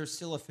basically, there's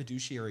still a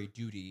fiduciary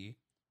duty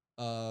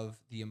of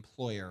the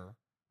employer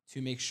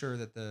to make sure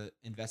that the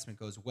investment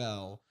goes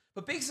well.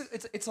 But basically,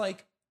 it's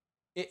like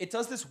it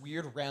does this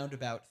weird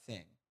roundabout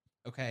thing,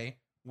 okay,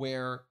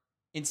 where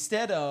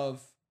instead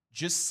of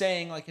just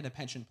saying, like in a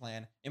pension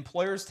plan,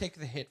 employers take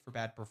the hit for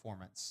bad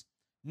performance.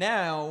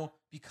 Now,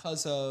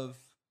 because of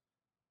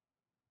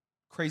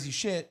crazy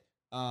shit,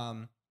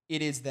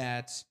 it is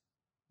that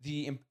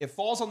it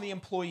falls on the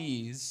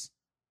employees,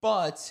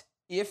 but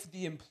if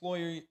the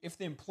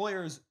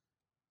employers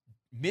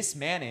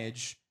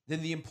mismanage,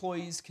 then the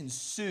employees can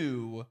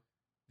sue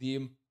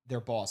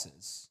their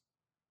bosses.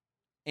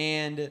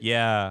 And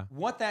Yeah.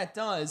 what that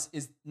does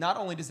is not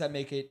only does that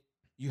make it,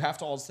 you have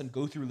to all of a sudden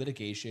go through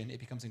litigation. It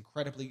becomes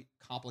incredibly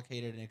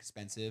complicated and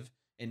expensive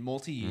and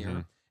multi-year.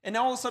 Mhm. And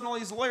now all of a sudden all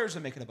these lawyers are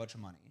making a bunch of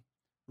money,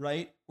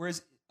 right?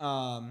 Whereas,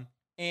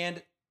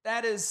 and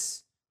that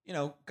is,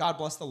 God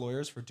bless the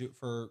lawyers for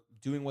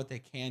doing what they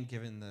can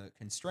given the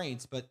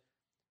constraints, but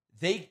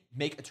they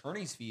make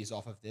attorney's fees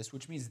off of this,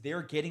 which means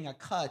they're getting a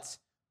cut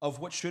of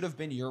what should have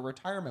been your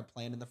retirement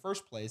plan in the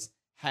first place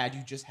had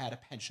you just had a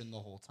pension the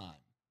whole time.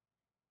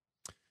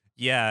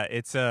 Yeah,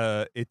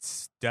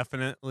 it's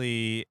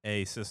definitely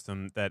a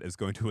system that is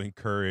going to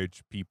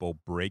encourage people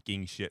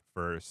breaking shit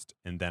first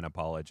and then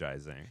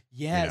apologizing.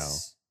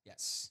 Yes.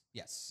 Yes.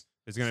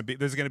 There's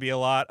gonna be a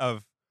lot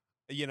of,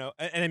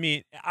 and I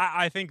mean,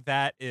 I think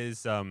that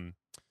is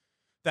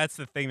that's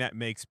the thing that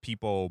makes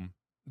people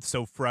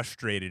so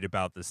frustrated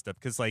about this stuff,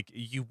 because like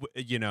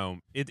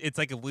it's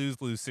like a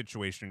lose-lose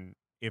situation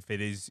if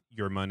it is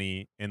your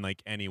money in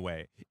like any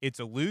way. It's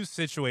a lose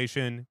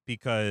situation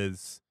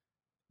because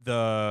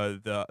whether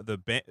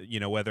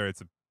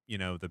it's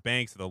the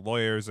banks or the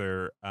lawyers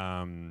or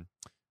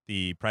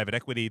the private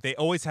equity, they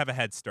always have a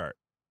head start.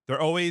 They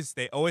always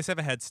have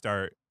a head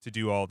start to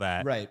do all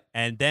that, Right.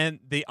 and then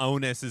the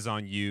onus is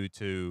on you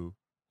to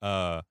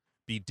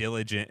be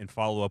diligent and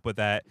follow up with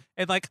that,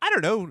 and like, I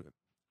don't know,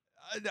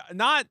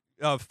 not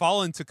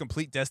fall into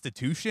complete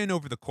destitution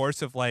over the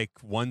course of like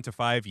 1 to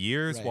 5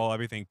 years Right. while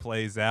everything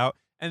plays out,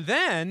 and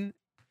then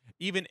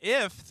even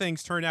if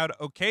things turn out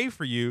okay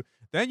for you,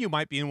 then you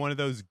might be in one of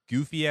those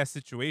goofy ass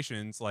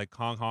situations like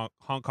Hong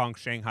Kong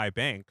Shanghai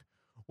Bank,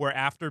 where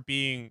after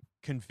being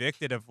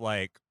convicted of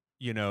like,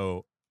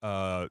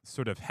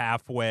 sort of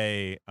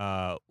halfway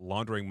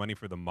laundering money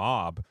for the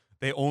mob,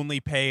 they only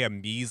pay a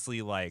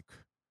measly like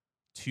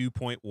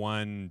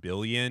 2.1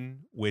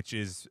 billion, which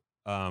is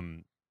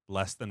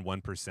less than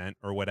 1%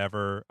 or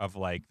whatever of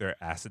like their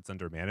assets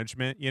under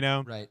management,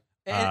 Right.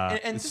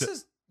 And so-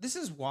 this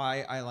is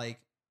why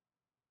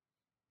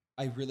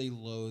I really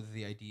loathe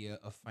the idea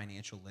of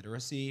financial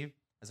literacy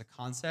as a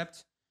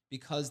concept,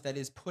 because that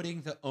is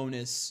putting the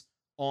onus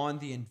on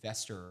the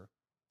investor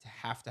to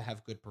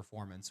have good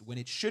performance, when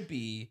it should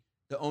be,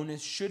 the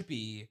onus should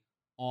be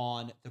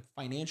on the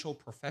financial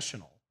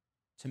professional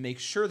to make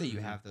sure that you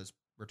Mhm. have those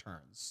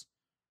returns,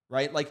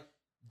 right? Like,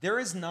 there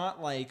is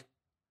not like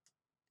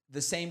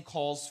the same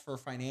calls for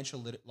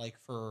like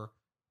for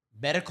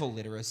medical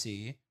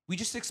literacy. We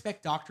just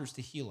expect doctors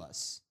to heal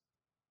us.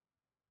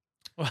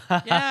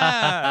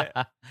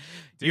 Yeah,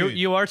 dude.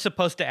 You are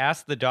supposed to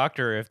ask the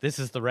doctor if this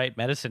is the right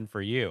medicine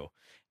for you,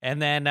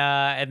 and then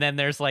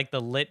there's like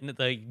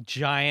the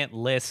giant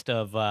list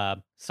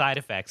of side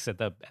effects at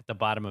the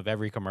bottom of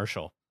every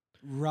commercial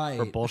Right.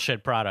 for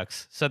bullshit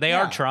products. So they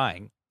are Yeah.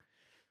 trying.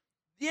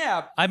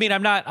 Yeah. I mean,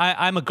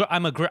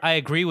 I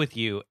agree with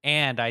you,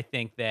 and I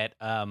think that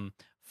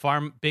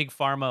big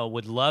pharma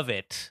would love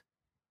it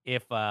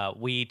if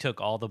we took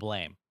all the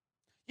blame.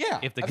 Yeah.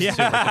 If the absolutely.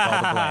 consumer took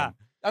all the blame.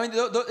 I mean,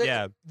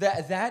 Yeah.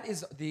 that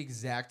is the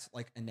exact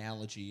like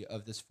analogy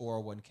of this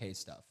 401k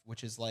stuff,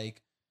 which is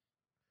like,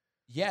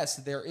 yes,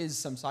 there is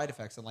some side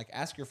effects, and like,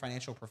 ask your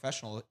financial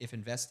professional if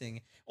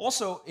investing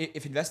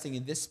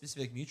in this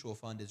specific mutual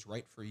fund is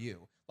right for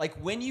you. Like,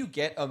 when you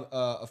get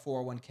a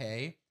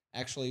 401k,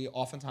 actually,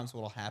 oftentimes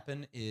what will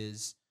happen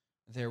is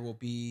there will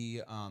be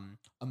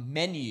a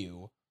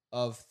menu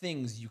of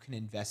things you can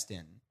invest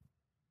in,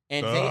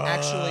 and they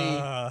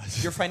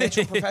actually, your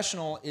financial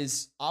professional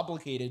is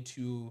obligated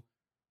to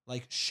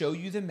like show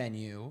you the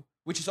menu,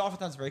 which is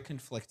oftentimes very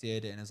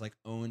conflicted and is like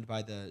owned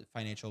by the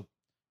financial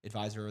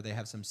advisor, or they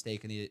have some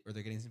stake in it, or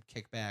they're getting some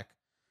kickback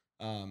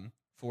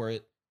for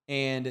it,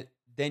 and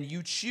then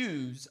you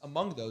choose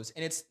among those,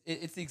 and it's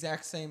the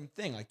exact same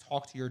thing. Like,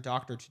 talk to your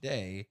doctor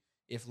today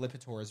if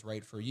Lipitor is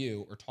right for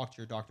you, or talk to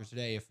your doctor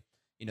today if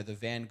the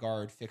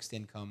Vanguard fixed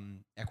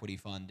income equity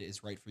fund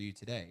is right for you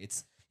today.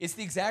 It's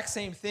the exact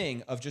same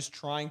thing of just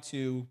trying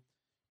to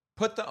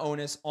put the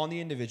onus on the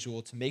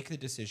individual to make the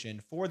decision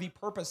for the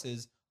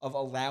purposes of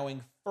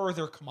allowing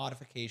further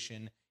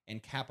commodification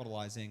and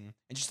capitalizing,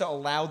 and just to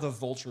allow the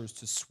vultures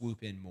to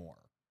swoop in more.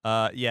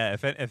 Yeah,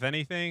 if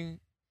anything,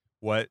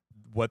 what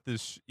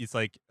this, it's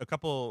like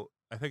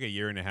I think a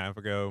year and a half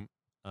ago,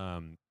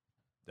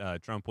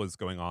 Trump was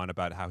going on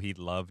about how he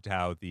loved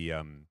how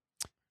the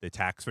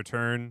tax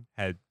return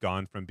had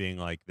gone from being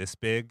like this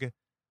big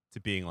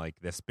to being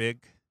like this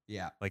big.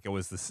 Yeah. Like, he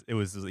was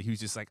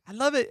just like, I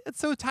love it. It's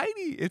so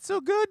tiny. It's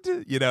so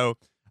good.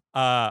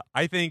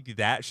 I think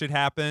that should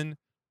happen,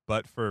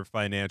 but for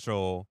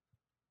financial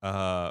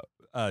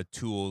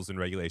tools and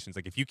regulations.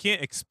 Like, if you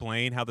can't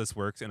explain how this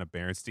works in a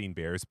Berenstein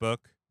Bears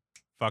book,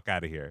 fuck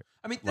out of here.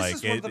 I mean, this Like,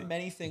 is one of the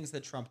many things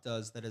that Trump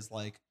does that is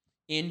like,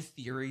 in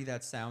theory,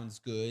 that sounds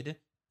good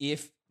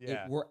if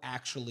Yeah. it were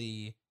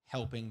actually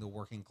helping the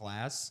working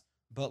class,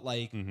 but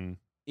like, Mhm.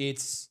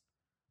 it's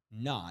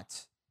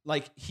not.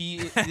 Like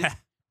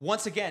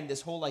once again,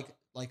 this whole like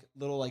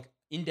little like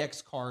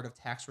index card of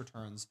tax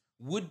returns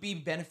would be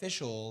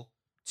beneficial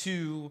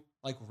to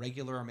like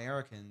regular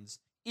Americans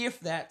if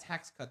that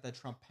tax cut that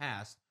Trump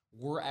passed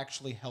were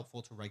actually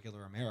helpful to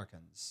regular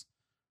Americans.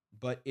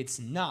 But it's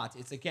not.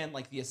 It's again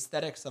like the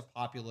aesthetics of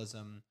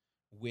populism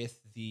with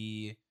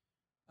the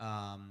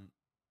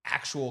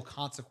actual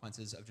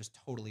consequences of just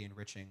totally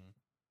enriching,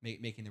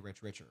 making the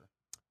rich richer.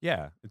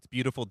 Yeah, it's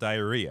beautiful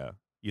diarrhea.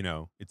 You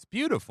know, it's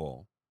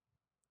beautiful,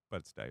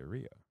 but it's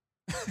diarrhea.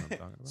 You know what I'm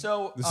talking about?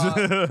 So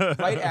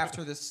right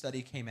after this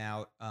study came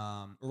out,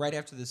 right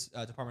after this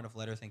Department of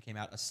Letter thing came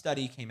out, a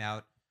study came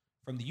out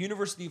from the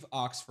University of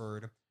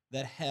Oxford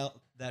that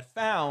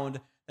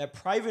found that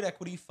private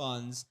equity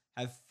funds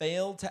have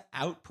failed to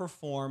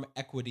outperform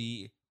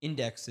equity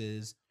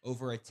indexes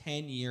over a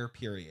 10-year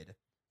period.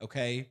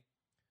 Okay,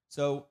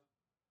 so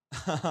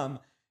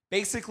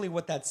basically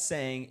what that's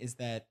saying is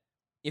that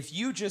if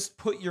you just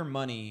put your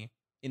money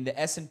in the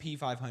S&P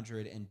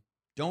 500 and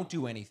don't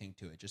do anything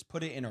to it, just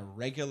put it in a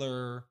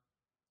regular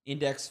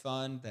index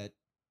fund that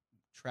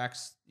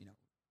tracks,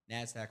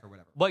 NASDAQ or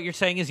whatever. What you're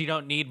saying is you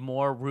don't need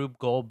more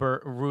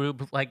Goldberg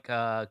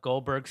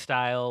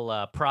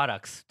style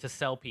products to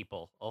sell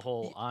people a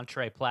whole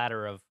entree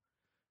platter of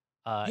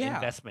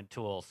investment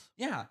tools.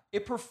 Yeah,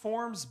 it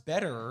performs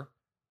better,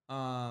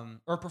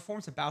 or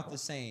performs about the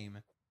same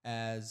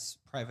as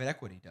private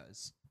equity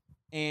does.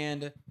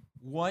 And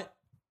what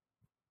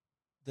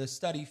the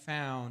study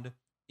found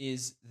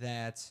is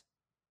that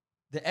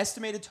the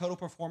estimated total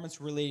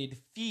performance-related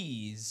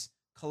fees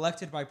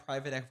collected by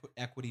private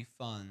equity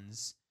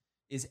funds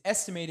is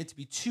estimated to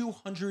be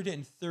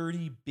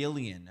 $230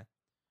 billion.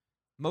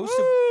 Most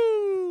of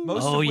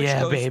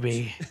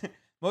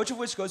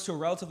which goes to a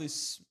relatively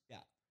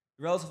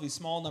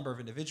small number of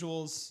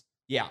individuals.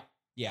 Yeah.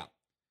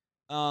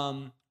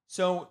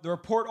 So the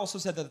report also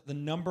said that the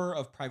number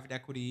of private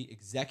equity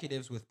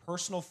executives with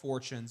personal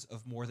fortunes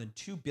of more than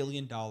 $2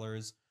 billion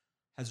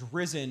has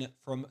risen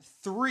from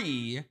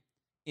 3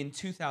 in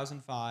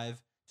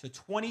 2005 to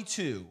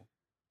 22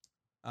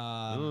 for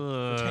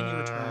 10-year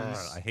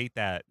returns. I hate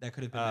that. That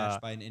could have been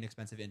matched by an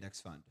inexpensive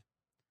index fund.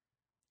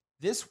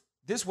 This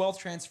wealth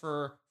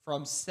transfer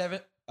from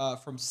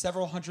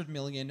several hundred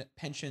million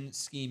pension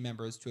scheme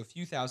members to a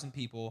few thousand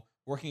people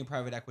working in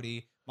private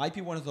equity might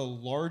be one of the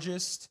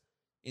largest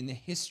in the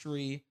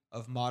history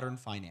of modern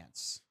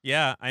finance.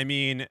 Yeah, I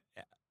mean,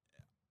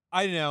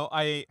 I know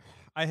I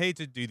hate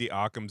to do the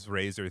Occam's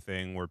razor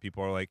thing where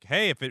people are like,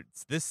 "Hey, if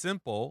it's this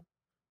simple,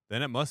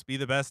 then it must be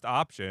the best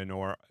option,"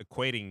 or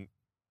equating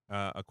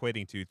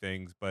two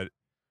things. But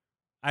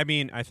I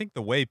mean, I think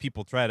the way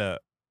people try to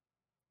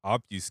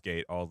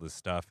obfuscate all this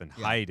stuff and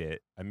hide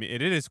it, I mean,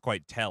 it is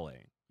quite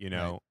telling. You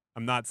know, Right.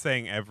 I'm not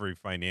saying every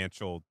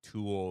financial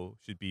tool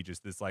should be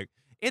just this like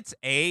it's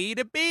A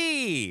to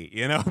B,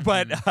 you know,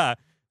 but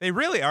they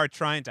really are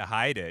trying to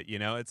hide it. You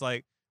know, it's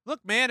like,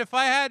 look, man, if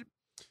I had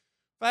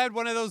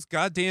one of those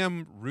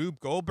goddamn Rube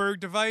Goldberg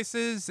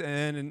devices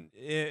and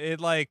it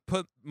like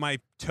put my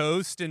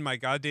toast in my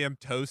goddamn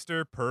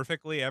toaster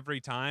perfectly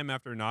every time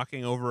after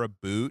knocking over a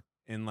boot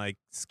and like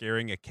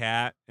scaring a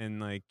cat and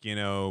like,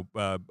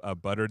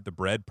 buttered the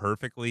bread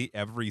perfectly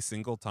every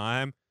single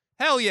time.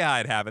 Hell yeah,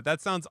 I'd have it. That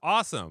sounds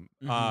awesome.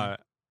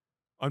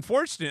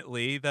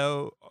 Unfortunately,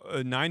 though,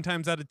 9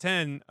 times out of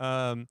 10,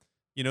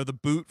 the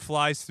boot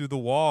flies through the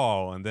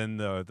wall, and then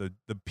the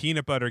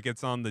peanut butter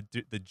gets on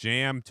the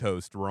jam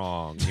toast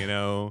wrong. You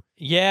know.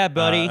 Yeah,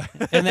 buddy.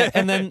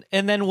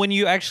 And then when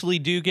you actually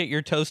do get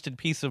your toasted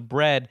piece of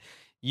bread,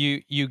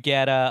 you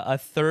get a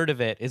third of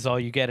it is all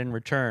you get in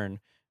return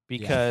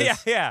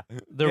because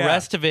the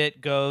rest of it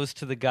goes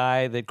to the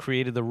guy that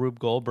created the Rube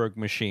Goldberg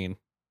machine.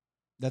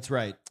 That's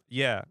right.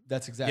 Yeah,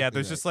 that's exactly. Yeah,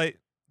 there's right. just like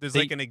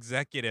like an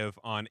executive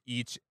on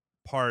each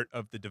part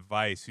of the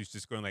device who's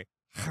just going like.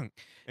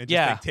 And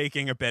just like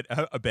taking a bit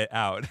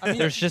out. I mean,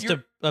 there's just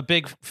a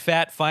big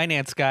fat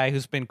finance guy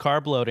who's been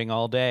carb loading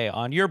all day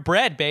on your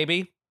bread,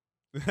 baby.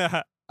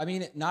 I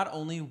mean, not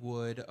only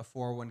would a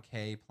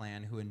 401k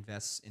plan who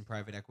invests in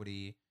private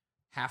equity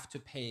have to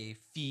pay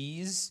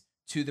fees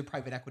to the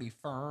private equity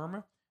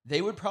firm,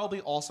 they would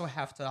probably also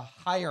have to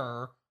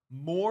hire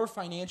more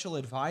financial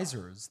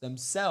advisors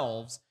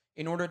themselves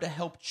in order to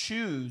help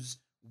choose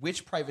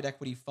which private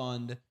equity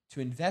fund to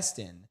invest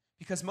in.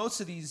 Because most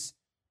of these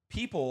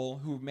people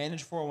who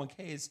manage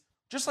 401ks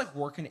just like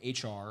work in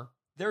HR.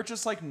 They're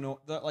just like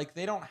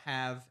they don't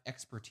have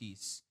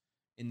expertise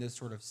in this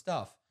sort of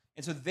stuff.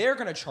 And so they're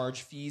going to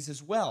charge fees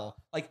as well.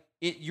 Like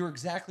you're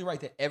exactly right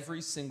that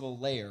every single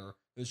layer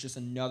there's just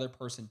another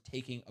person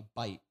taking a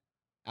bite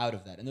out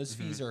of that. And those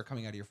fees are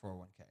coming out of your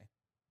 401k.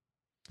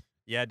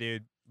 Yeah,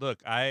 dude.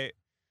 Look,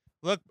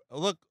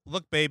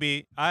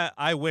 baby.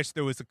 I wish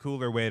there was a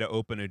cooler way to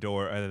open a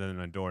door other than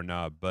a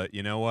doorknob, but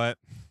you know what?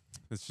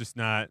 It's just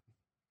not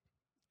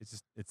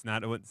it's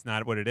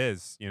not what it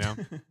is, you know.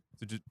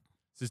 So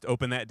just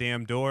open that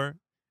damn door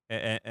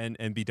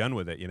and be done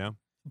with it, you know.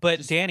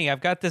 But Danny,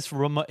 I've got this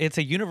remote. It's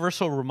a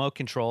universal remote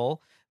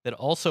control that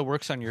also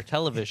works on your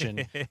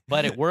television,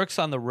 but it works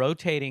on the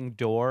rotating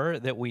door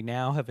that we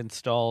now have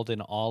installed in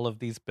all of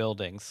these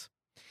buildings.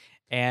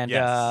 And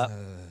Yes.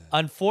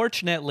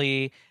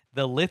 unfortunately,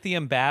 the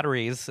lithium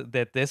batteries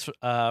that this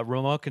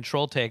remote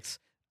control takes,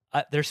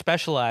 they're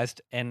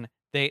specialized and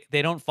they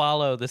don't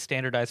follow the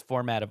standardized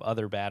format of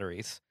other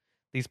batteries.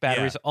 These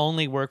batteries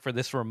only work for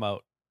this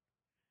remote.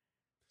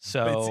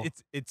 So But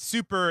it's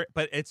super,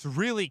 but it's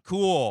really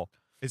cool.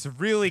 It's a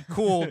really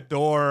cool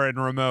door and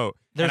remote.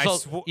 there's And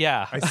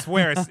I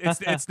swear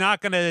it's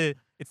not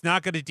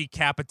gonna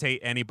decapitate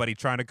anybody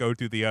trying to go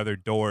through the other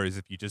doors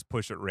if you just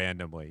push it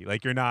randomly.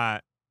 Like you're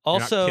not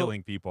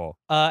killing people.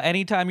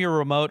 Anytime your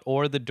remote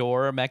or the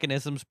door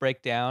mechanisms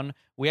break down,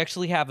 we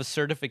actually have a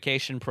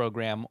certification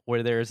program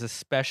where there's a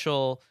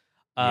special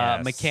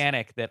Yes.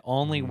 mechanic that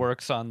only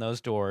works on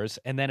those doors,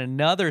 and then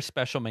another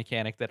special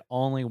mechanic that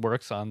only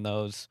works on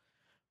those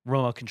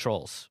remote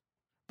controls.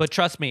 But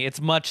trust me,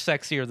 it's much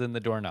sexier than the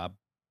doorknob.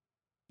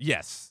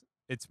 Yes,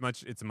 it's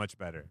much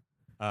better.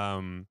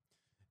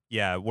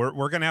 Yeah,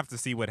 we're gonna have to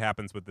see what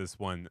happens with this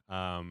one.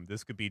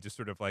 This could be just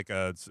sort of like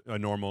a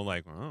normal,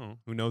 like, oh,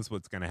 who knows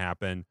what's gonna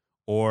happen,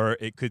 or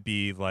it could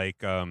be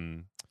like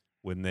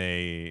when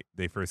they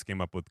first came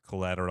up with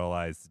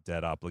collateralized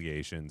debt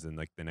obligations in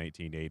like the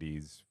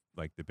 1980s,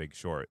 like The Big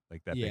Short,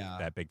 like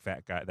that big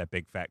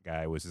fat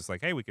guy was just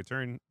like, hey, we could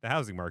turn the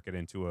housing market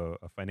into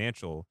a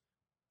financial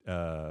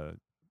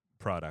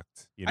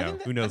product. You know,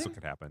 who knows what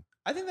could happen.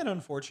 I think that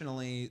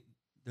unfortunately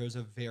there's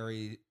a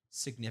very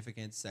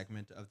significant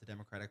segment of the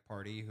Democratic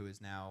Party who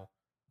is now,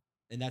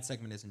 and that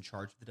segment is in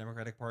charge of the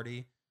Democratic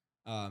Party,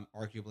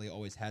 arguably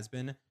always has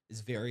been,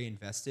 is very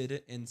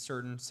invested in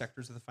certain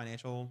sectors of the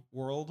financial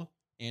world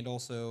and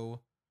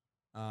also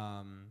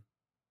in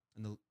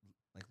the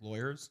like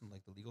lawyers and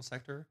like the legal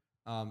sector.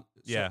 So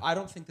I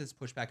don't think this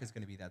pushback is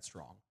going to be that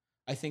strong.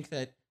 I think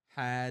that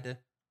had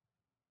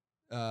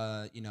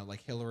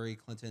like Hillary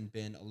Clinton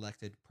been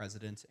elected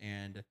president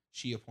and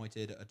she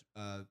appointed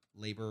a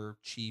labor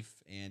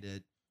chief and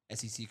a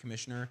SEC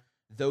commissioner,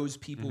 those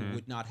people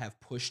would not have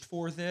pushed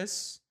for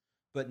this.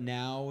 But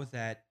now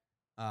that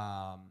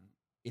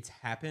it's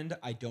happened,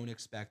 I don't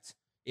expect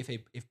if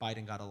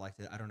Biden got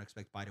elected, I don't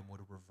expect Biden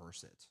would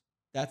reverse it.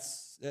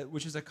 That's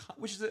which is a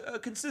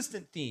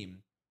consistent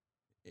theme,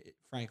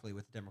 frankly,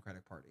 with the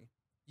Democratic Party.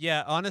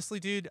 Yeah, honestly,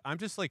 dude, I'm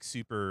just like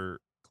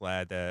super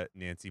glad that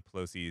Nancy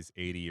Pelosi is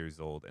 80 years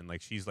old and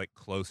like she's like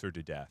closer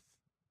to death,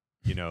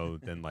 you know,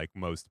 than like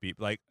most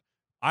people. Like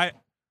I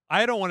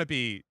don't want to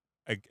be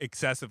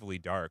excessively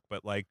dark,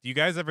 but like, do you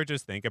guys ever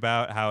just think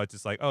about how it's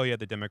just like, oh yeah,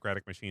 the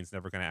Democratic machine's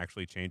never going to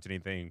actually change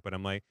anything? But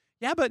I'm like,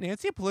 yeah, but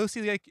Nancy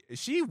Pelosi, like,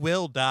 she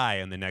will die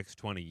in the next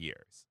 20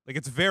 years. Like,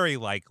 it's very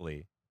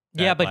likely.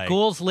 Yeah, but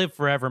ghouls live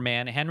forever,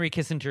 man. Henry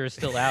Kissinger is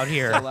still out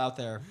here. Still out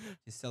there.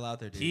 He's still out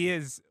there, dude. He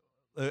is.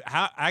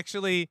 How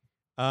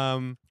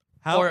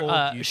or old do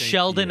you think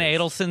Sheldon he is?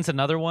 Adelson's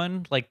another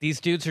one. Like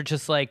these dudes are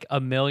just like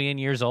 1,000,000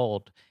 years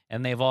old,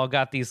 and they've all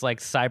got these like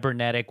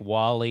cybernetic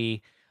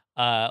Wally,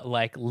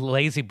 like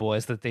lazy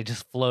boys that they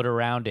just float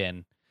around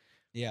in.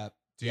 Yeah,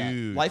 dude.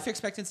 Yeah. Life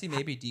expectancy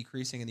may be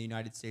decreasing in the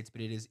United States,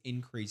 but it is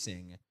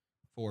increasing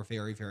for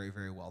very, very,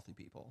 very wealthy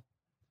people.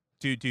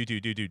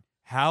 Dude.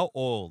 How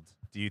old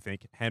do you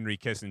think Henry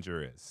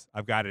Kissinger is?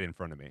 I've got it in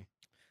front of me.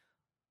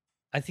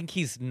 I think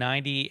he's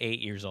 98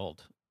 years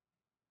old.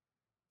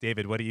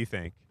 David, what do you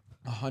think?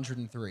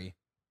 103.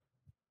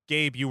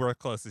 Gabe, you were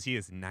closest. He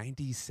is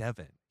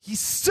 97. He's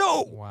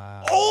so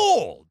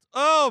old.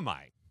 Oh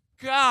my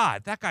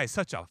God. That guy's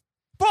such a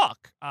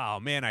fuck.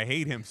 Oh man, I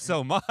hate him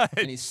so much.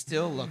 And he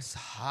still looks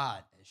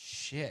hot as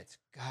shit.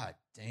 God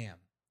damn.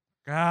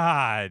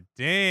 God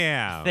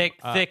damn.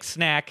 Thick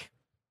snack.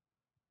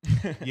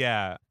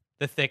 Yeah.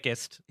 The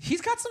thickest. He's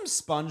got some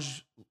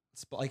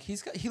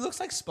he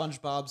looks like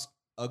SpongeBob's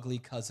ugly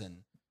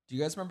cousin. Do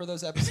you guys remember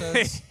those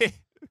episodes?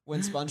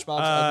 When SpongeBob's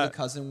ugly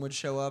cousin would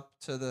show up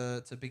to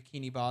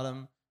Bikini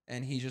Bottom,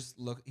 and he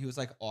was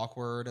like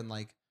awkward and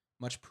like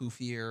much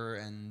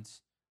poofier, and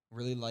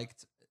really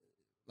liked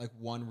like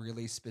one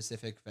really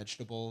specific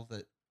vegetable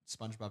that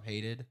SpongeBob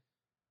hated.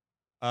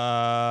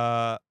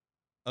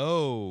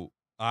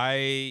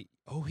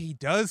 He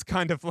does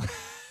kind of.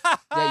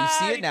 Yeah, you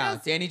see it now.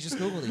 Danny just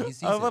Googled it. He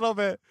sees a little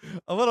bit.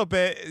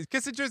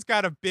 Kissinger's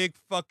got a big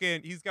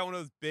he's got one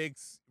of those big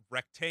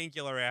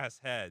rectangular ass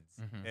heads.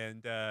 Mm-hmm.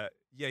 And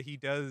yeah, he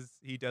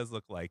does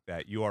look like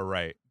that. You are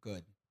right.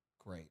 Good.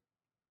 Great.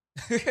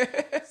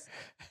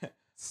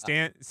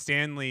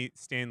 Stanley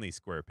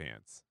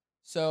SquarePants.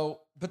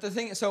 So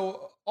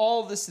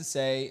all this to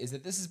say is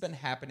that this has been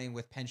happening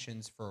with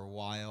pensions for a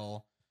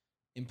while.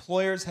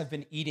 Employers have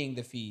been eating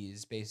the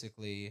fees,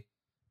 basically.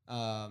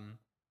 I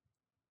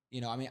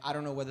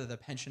don't know whether the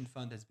pension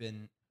fund has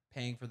been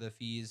paying for the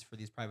fees for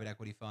these private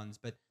equity funds,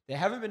 but they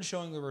haven't been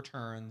showing the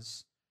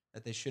returns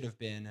that they should have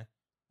been.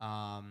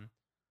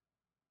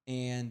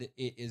 and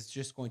it is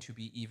just going to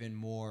be even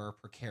more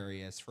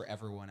precarious for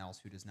everyone else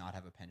who does not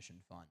have a pension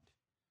fund.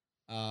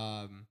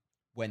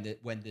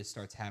 When this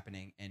starts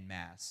happening en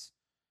masse.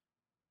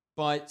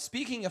 But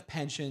speaking of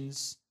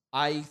pensions,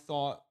 I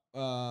thought,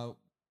 I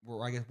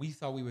guess we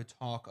thought we would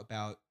talk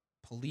about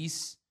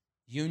police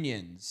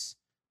unions,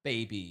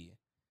 baby.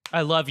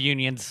 I love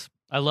unions.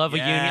 I love a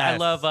union. I Yes.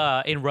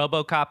 love in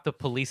RoboCop, the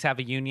police have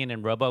a union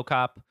in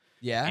RoboCop.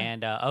 Yeah.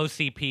 And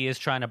OCP is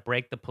trying to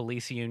break the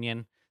police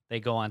union. They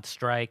go on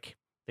strike.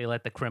 They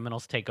let the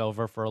criminals take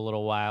over for a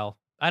little while.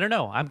 I don't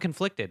know. I'm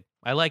conflicted.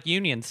 I like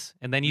unions.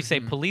 And then you say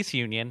police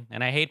union,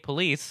 and I hate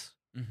police.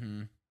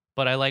 Mm-hmm.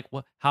 But I like,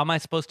 how am I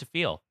supposed to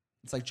feel?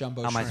 It's like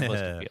Jumbo How am I Shrimp.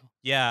 supposed to feel?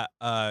 Yeah,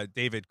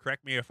 David,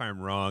 correct me if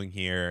I'm wrong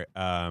here.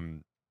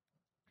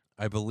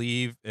 I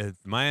believe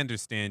my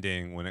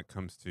understanding when it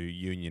comes to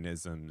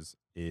unionisms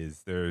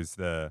is there's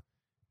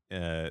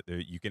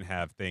you can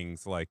have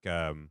things like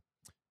an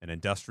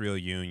industrial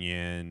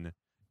union,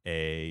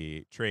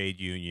 a trade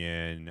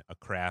union, a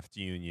craft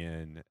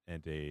union,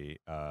 and a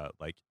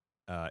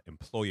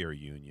employer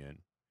union.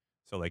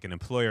 So like an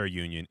employer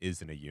union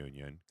isn't a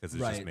union because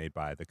it's just made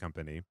by the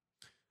company.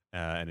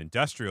 An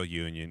industrial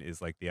union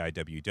is like the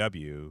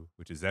IWW,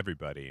 which is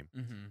everybody.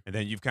 Mm-hmm. And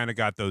then you've kind of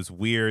got those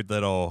weird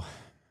little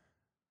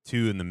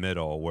two in the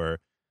middle where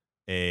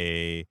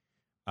a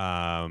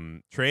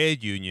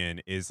trade union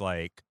is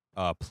like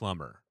a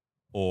plumber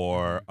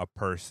or a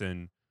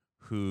person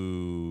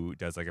who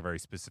does like a very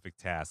specific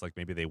task. Like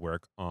maybe they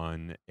work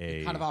on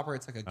It kind of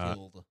operates like a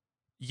guild.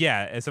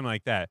 Yeah, something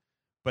like that.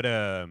 But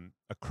a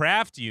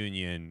craft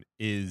union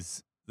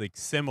is like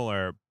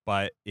similar,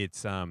 but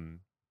it's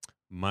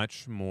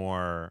much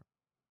more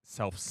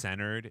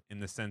self-centered in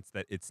the sense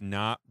that it's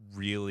not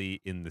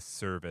really in the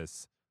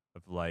service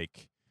of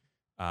like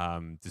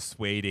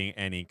dissuading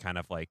any kind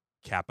of like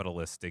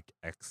capitalistic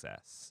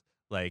excess.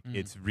 Like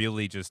it's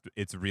really just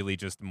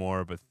more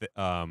of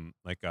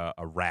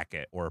a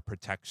racket or a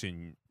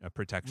protection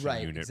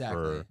unit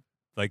for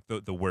like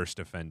the worst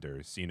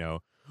offenders, you know,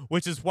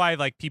 which is why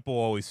like people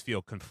always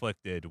feel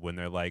conflicted when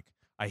they're like,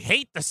 I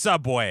hate the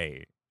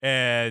subway,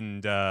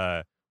 and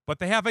but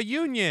they have a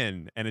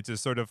union, and it's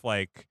just sort of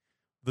like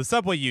the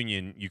subway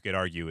union. You could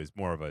argue is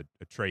more of a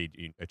trade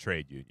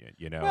union,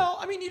 you know. Well,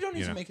 I mean, you don't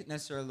need to make it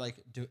necessarily like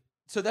do.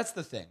 So that's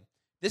the thing.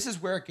 This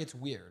is where it gets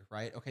weird,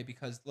 right? Okay,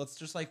 because let's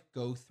just like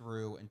go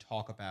through and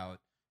talk about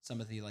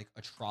some of the like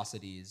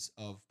atrocities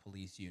of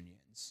police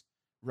unions,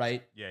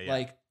 right? Yeah.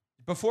 Like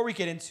before we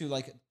get into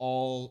like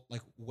all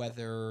like what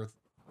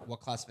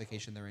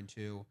classification they're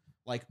into,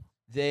 like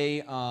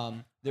they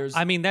there's.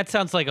 I mean, that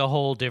sounds like a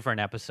whole different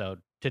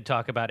episode to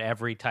talk about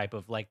every type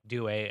of like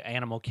do a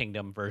Animal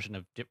Kingdom version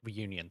of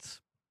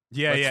unions.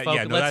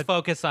 Let's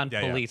focus on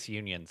police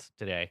unions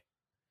today.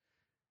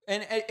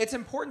 And it's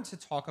important to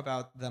talk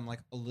about them like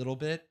a little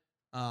bit,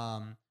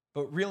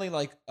 but really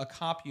like a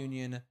cop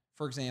union,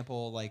 for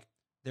example, like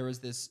there was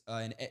this,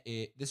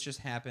 this just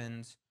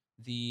happened.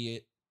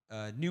 The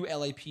new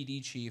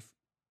LAPD chief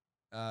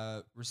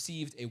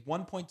received a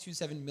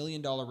 $1.27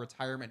 million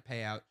retirement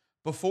payout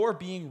before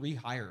being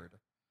rehired.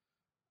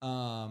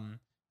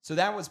 So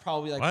that was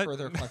probably like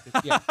further collective.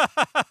 Yeah.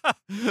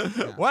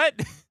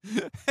 What?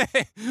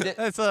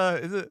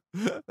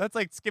 That's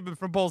like skipping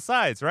from both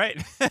sides, right?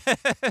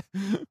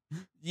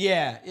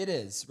 Yeah, it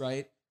is,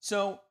 right?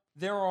 So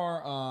there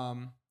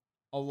are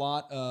a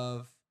lot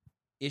of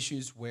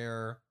issues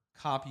where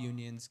cop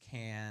unions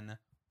can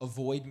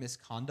avoid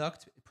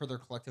misconduct per their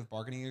collective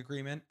bargaining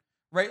agreement,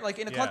 right? Like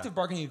in a collective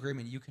bargaining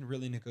agreement, you can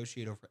really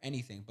negotiate over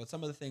anything, but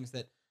some of the things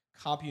that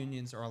cop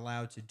unions are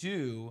allowed to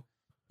do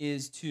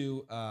is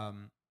to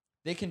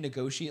they can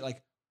negotiate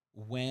like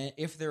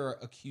if they're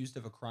accused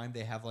of a crime,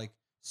 they have like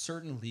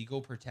certain legal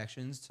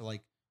protections to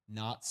like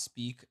not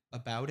speak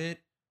about it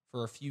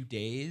for a few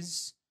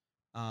days.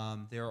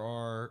 There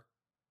are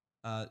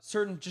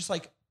certain just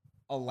like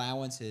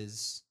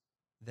allowances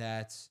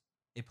that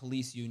a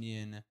police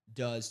union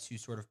does to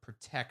sort of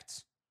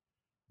protect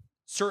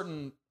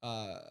certain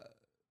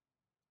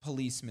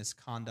police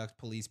misconduct,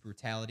 police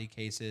brutality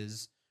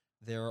cases.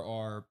 There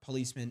are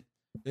policemen.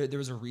 There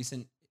was a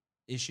recent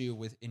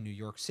issue in New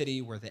York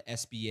City where the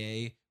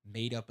SBA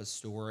made up a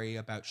story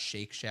about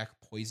Shake Shack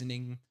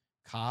poisoning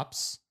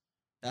cops.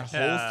 That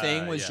whole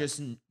thing was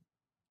just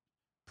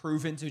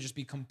proven to just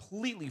be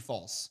completely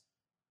false.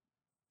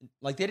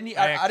 Like they didn't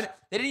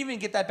even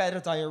get that bad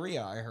of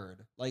diarrhea, I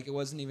heard. Like it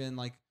wasn't even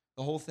like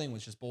the whole thing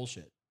was just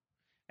bullshit.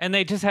 And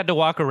they just had to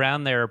walk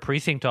around their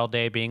precinct all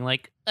day being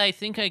like, I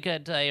think I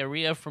got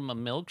diarrhea from a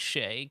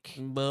milkshake.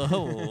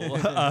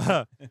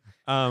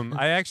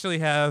 I actually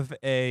have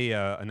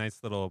a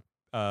nice little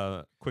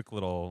quick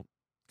little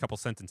couple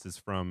sentences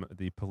from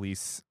the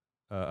Police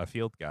a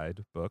Field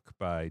Guide book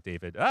by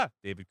David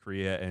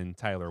Correa and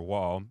Tyler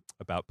Wall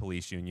about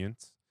police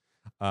unions.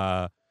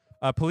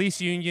 Police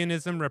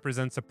unionism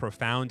represents a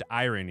profound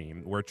irony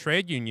where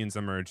trade unions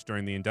emerged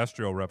during the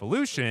Industrial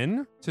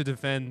Revolution to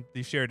defend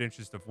the shared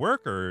interest of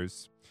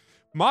workers.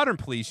 Modern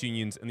police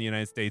unions in the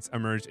United States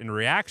emerged in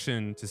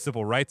reaction to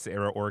civil rights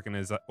era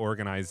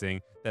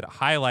organizing that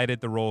highlighted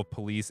the role of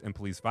police and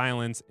police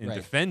violence in Right.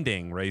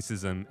 defending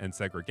racism and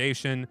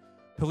segregation.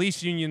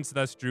 Police unions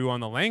thus drew on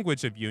the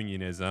language of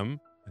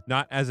unionism,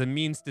 not as a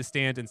means to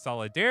stand in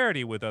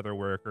solidarity with other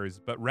workers,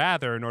 but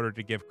rather in order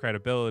to give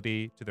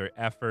credibility to their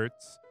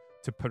efforts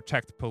to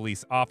protect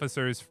police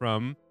officers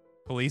from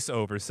police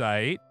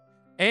oversight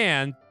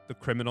and the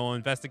criminal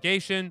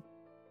investigation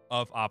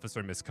of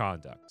officer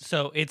misconduct.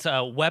 So it's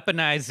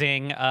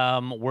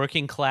weaponizing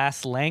working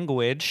class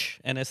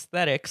language and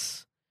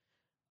aesthetics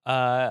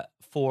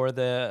for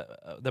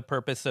the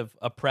purpose of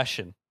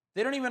oppression.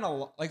 They don't even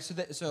like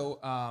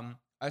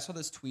I saw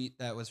this tweet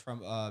that was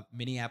from a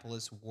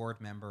Minneapolis ward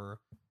member.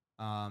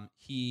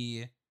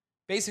 He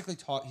basically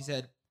he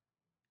said,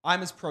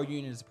 "I'm as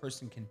pro-union as a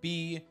person can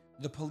be.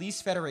 The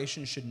police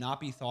federation should not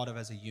be thought of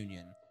as a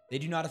union. They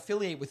do not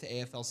affiliate with the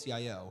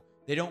AFL-CIO.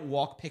 They don't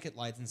walk picket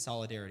lines in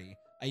solidarity.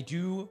 I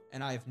do,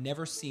 and I have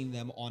never seen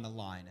them on a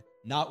line.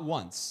 Not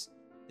once.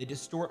 They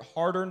distort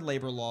hard-earned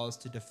labor laws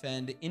to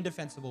defend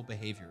indefensible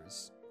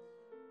behaviors."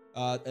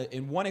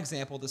 In one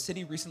example, the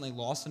city recently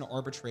lost an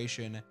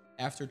arbitration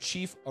after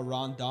Chief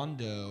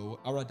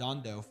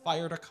Arradondo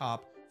fired a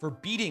cop for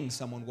beating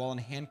someone while in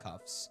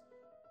handcuffs.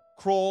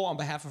 Kroll, on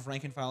behalf of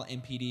rank-and-file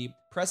MPD,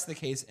 pressed the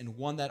case and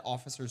won that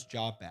officer's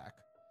job back.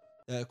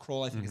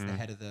 Kroll, I think, is the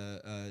head of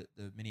the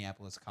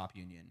Minneapolis cop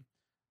union.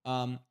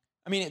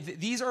 I mean,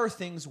 these are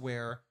things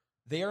where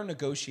they are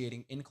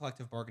negotiating in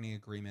collective bargaining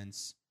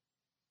agreements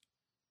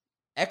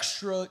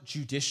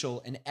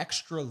extrajudicial and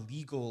extra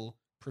legal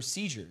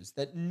procedures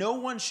that no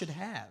one should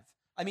have.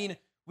 I mean,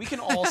 we can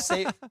all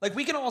say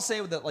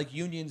that like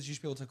unions, you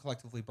should be able to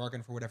collectively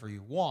bargain for whatever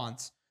you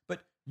want,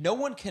 but no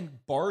one can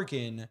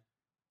bargain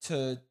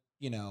to,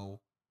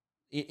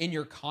 in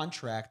your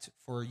contract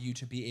for you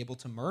to be able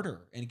to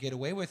murder and get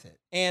away with it.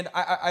 And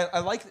I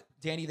like,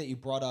 Danny, that you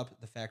brought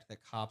up the fact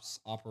that cops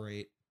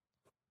operate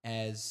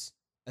as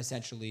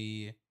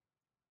essentially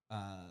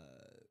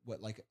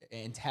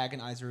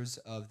antagonizers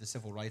of the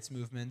civil rights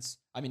movements.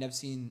 I mean, I've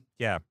seen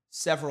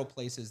several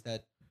places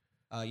that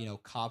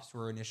cops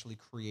were initially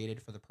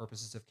created for the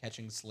purposes of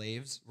catching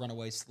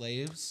runaway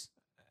slaves.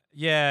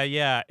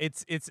 Yeah.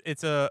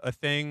 It's a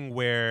thing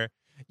where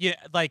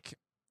like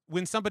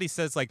when somebody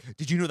says like,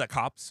 did you know that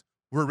cops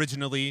were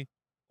originally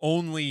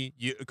only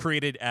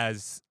created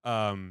as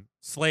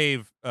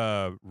slave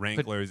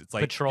wranglers? It's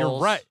like patrols. You're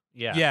right.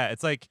 Yeah.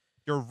 It's like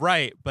you're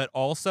right, but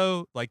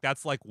also like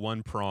that's like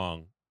one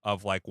prong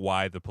of like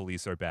why the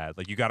police are bad.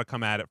 Like you got to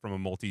come at it from a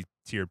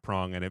multi-tiered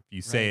prong, and if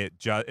you say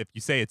if you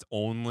say it's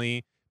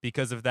only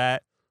because of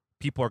that,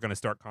 people are going to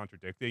start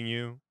contradicting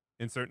you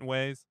in certain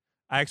ways.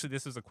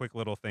 This is a quick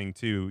little thing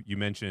too. You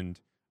mentioned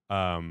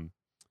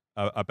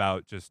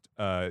about just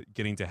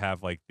getting to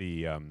have like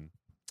the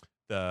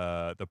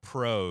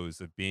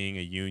pros of being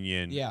a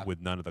union with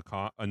none of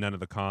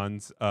the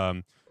cons.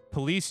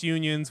 Police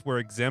unions were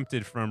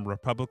exempted from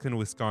Republican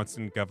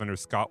Wisconsin Governor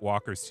Scott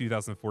Walker's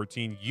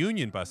 2014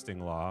 union busting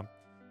law,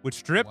 which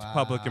stripped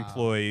public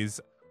employees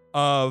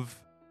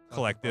of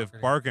collective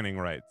bargaining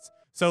rights.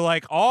 So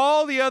like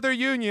all the other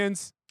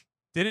unions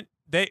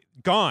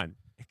gone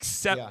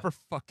except for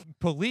fucking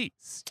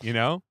police,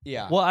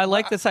 Yeah. Well, I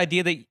like this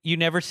idea that you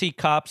never see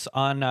cops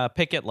on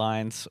picket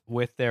lines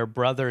with their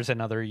brothers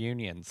and other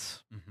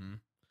unions.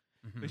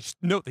 Mm-hmm.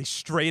 No, they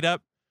straight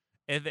up,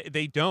 and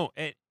they don't.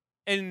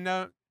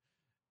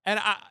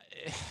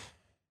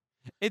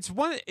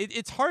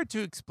 It's hard to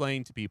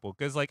explain to people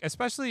because, like,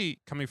 especially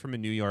coming from a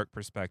New York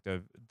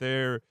perspective,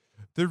 there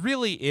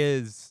really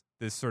is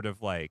this sort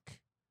of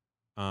like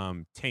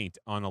taint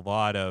on a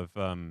lot of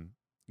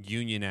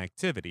union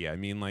activity. I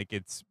mean, like,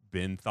 it's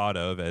been thought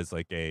of as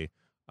like a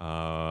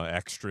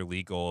extra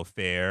legal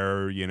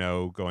affair,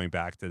 going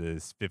back to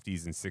the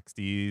 50s and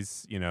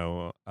 60s.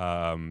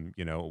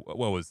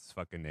 What was his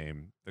fucking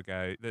name? The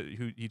guy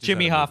who he just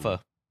Jimmy had a movie. Hoffa.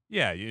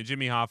 Yeah,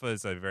 Jimmy Hoffa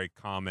is a very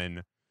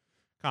common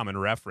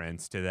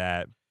reference to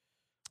that.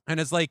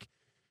 And it's like,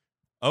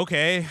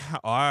 okay,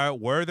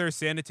 were there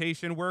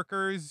sanitation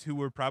workers who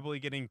were probably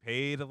getting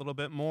paid a little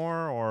bit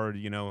more, or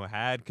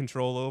had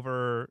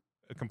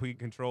complete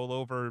control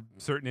over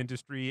certain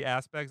industry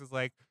aspects? It's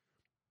like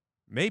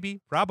maybe,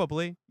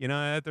 probably,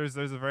 there's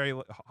a very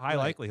high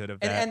likelihood of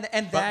that,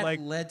 and that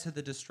led to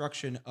the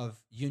destruction of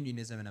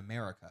unionism in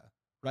America,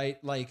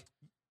 right? Like.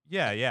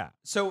 Yeah.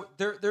 So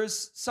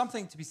there's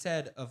something to be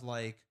said of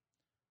like,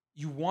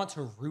 you want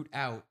to root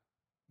out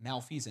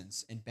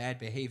malfeasance and bad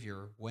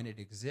behavior when it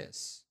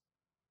exists.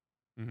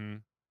 Mm-hmm.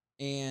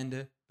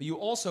 But you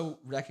also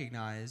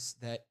recognize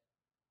that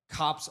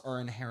cops are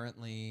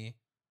inherently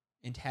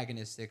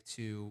antagonistic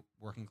to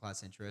working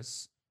class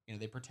interests.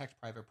 They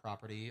protect private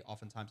property,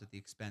 oftentimes at the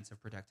expense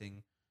of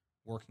protecting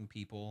working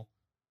people.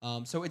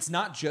 So it's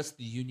not just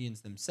the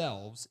unions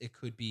themselves. It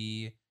could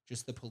be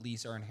just the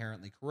police are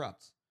inherently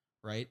corrupt.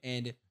 Right.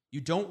 And you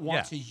don't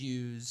want to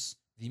use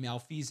the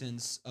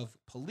malfeasance of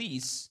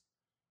police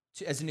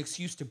as an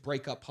excuse to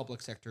break up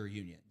public sector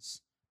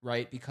unions.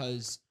 Right.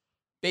 Because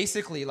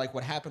basically, like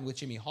what happened with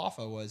Jimmy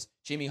Hoffa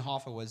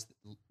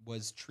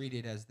was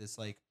treated as this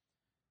like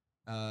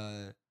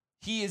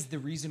he is the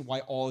reason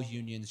why all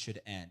unions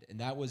should end,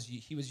 and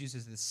he was used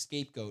as the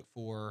scapegoat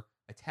for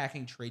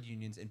attacking trade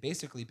unions and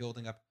basically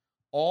building up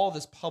all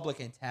this public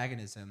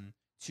antagonism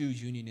to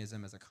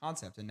unionism as a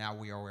concept. And now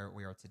we are where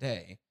we are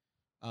today.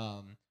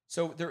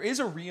 So there is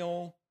a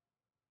real,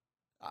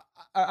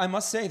 I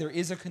must say, there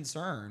is a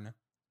concern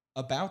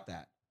about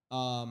that.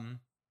 And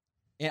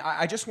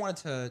I just wanted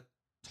to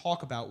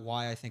talk about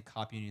why I think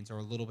cop unions are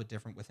a little bit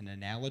different with an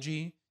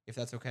analogy, if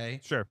that's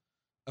okay. Sure.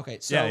 Okay.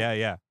 So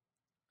Yeah.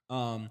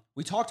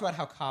 we talked about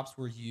how cops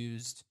were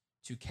used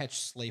to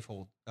catch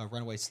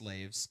runaway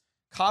slaves.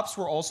 Cops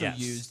were also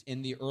used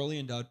in the early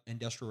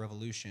industrial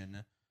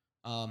revolution,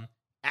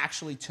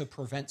 actually to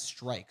prevent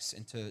strikes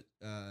and to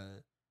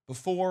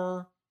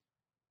before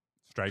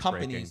Strike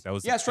companies. breaking.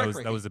 Strike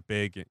breaking. That was a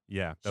big,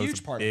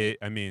 huge part of it.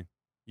 I mean,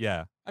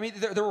 yeah. I mean,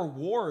 there were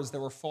wars that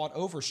were fought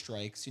over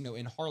strikes. You know,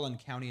 in Harlan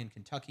County in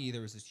Kentucky,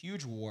 there was this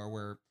huge war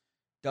where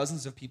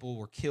dozens of people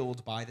were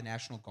killed by the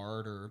National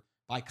Guard or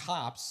by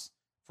cops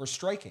for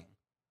striking.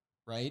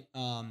 Right.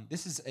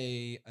 This is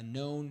a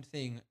known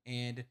thing,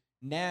 and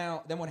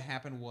then what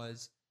happened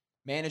was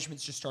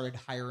managements just started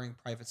hiring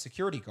private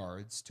security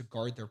guards to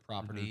guard their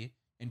property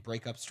and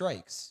break up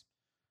strikes.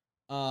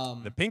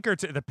 The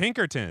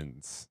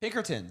Pinkertons.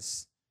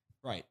 Pinkertons.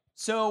 Right.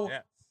 So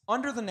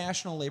under the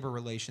National Labor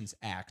Relations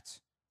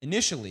Act,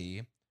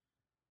 initially,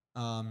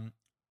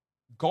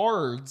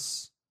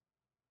 guards,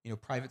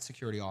 private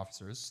security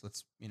officers,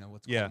 let's call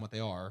them what they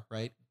are,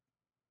 right?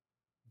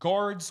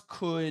 Guards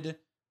could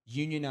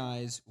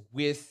unionize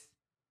with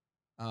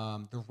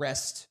the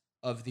rest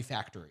of the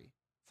factory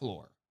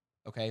floor.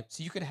 Okay.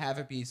 So you could have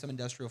it be some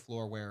industrial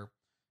floor where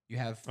you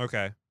have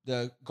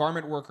the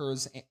garment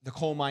workers, the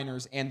coal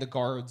miners, and the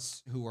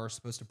guards who are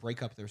supposed to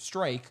break up their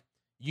strike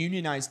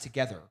unionized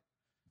together.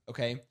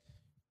 Okay.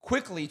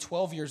 Quickly,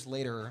 12 years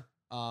later,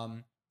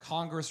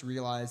 Congress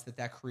realized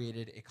that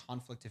created a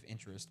conflict of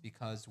interest,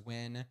 because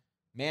when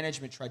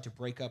management tried to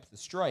break up the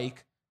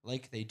strike,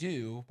 like they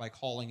do by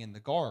calling in the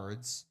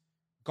guards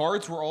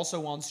were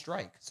also on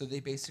strike. So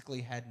they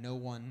basically had no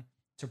one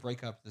to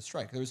break up the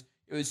strike. It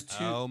was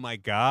too. Oh my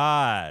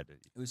God!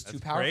 It was too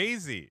That's powerful.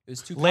 Crazy. It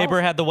was too. Labor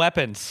powerful. had the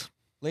weapons.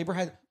 Labor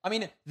had. I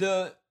mean,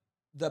 the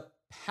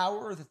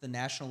power that the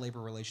National Labor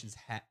Relations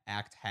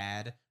Act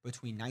had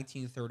between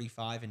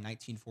 1935 and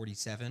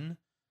 1947,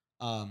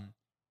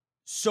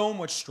 so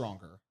much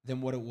stronger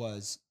than what it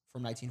was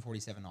from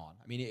 1947 on.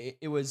 I mean,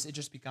 it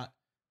just became.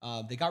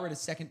 They got rid of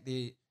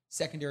the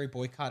secondary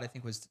boycott. I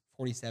think was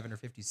 47 or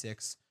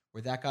 56,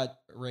 where that got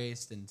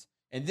erased, and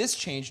this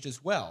changed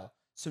as well.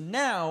 So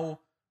now,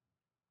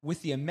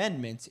 with the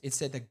amendment, it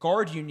said that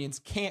guards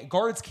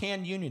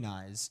can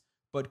unionize,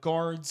 but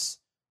guards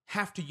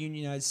have to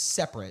unionize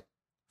separate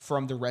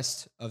from the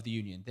rest of the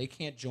union. They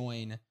can't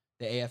join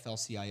the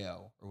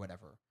AFL-CIO or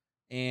whatever,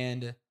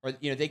 or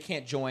they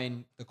can't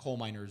join the coal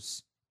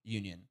miners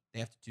union. They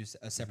have to do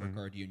a separate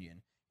guard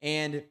union,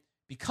 and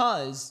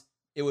because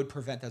it would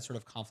prevent that sort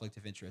of conflict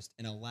of interest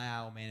and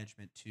allow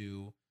management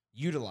to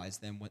utilize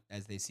them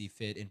as they see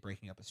fit in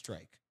breaking up a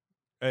strike.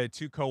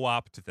 To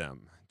co-opt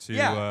them,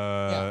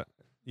 to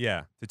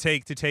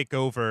take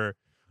over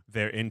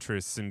their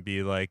interests and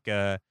be like,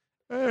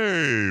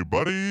 hey,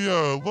 buddy,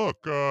 look,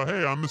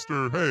 hey, I'm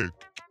Mr.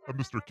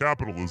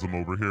 Capitalism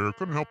over here.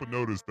 Couldn't help but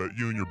notice that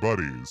you and your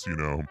buddies,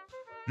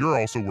 you're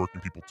also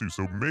working people too.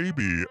 So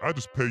maybe I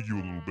just pay you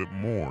a little bit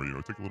more.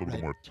 Take a little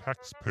bit more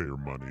taxpayer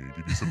money,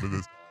 give you some of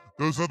this.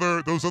 Those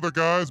other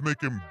guys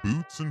making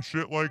boots and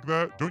shit like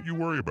that, don't you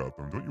worry about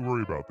them.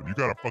 You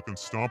gotta fucking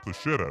stomp the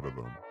shit out of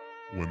them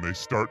when they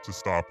start to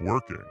stop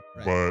working.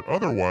 Right. But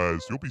otherwise,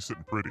 you'll be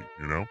sitting pretty,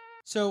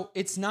 So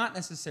it's not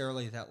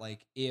necessarily that,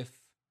 like, if,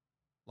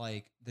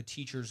 like, the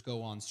teachers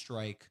go on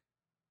strike.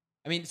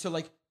 I mean, so,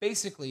 like,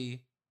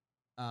 basically,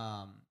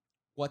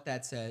 what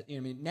that said,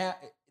 now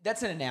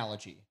that's an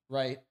analogy,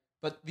 right?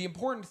 But the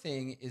important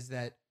thing is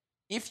that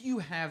if you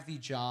have the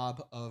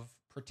job of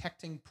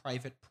protecting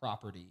private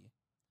property,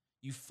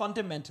 you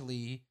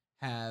fundamentally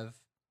have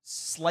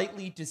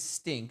slightly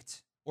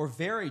distinct or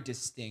very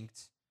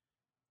distinct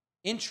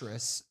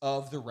interests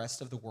of the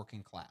rest of the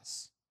working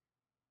class.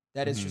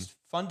 That is just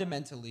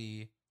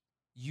fundamentally,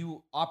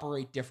 you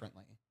operate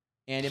differently.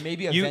 And it may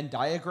be a Venn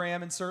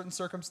diagram in certain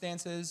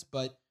circumstances,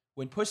 but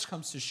when push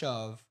comes to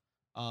shove,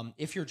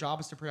 if your job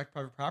is to protect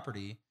private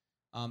property,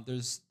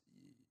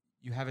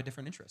 you have a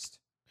different interest.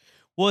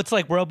 Well, it's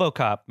like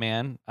RoboCop,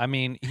 man. I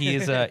mean,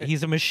 he's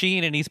a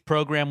machine, and he's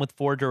programmed with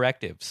 4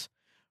 directives,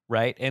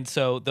 right? And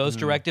so those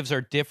directives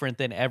are different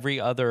than every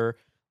other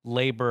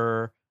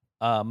labor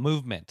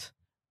movement.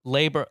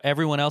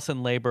 Everyone else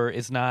in labor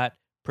is not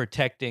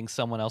protecting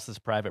someone else's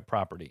private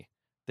property.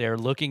 They're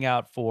looking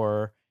out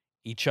for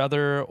each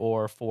other,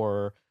 or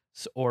for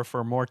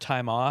more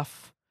time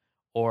off,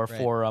 or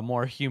for a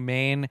more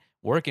humane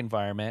work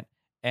environment.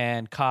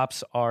 And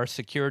cops are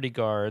security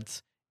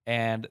guards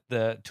and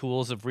the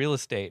tools of real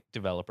estate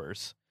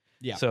developers.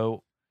 Yeah.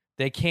 So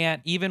they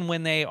can't, even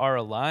when they are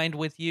aligned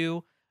with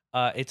you,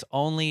 it's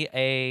only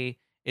a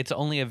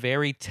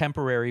very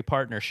temporary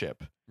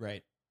partnership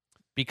Right.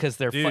 because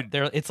Dude.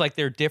 it's like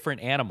they're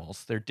different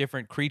animals, they're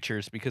different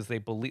creatures because they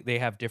believe they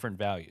have different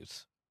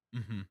values.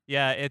 Mm-hmm.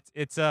 Yeah,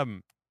 it's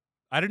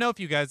I don't know if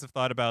you guys have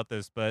thought about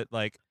this, but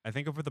like I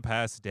think over the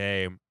past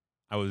day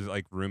I was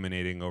like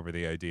ruminating over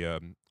the idea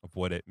of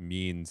what it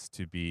means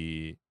to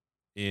be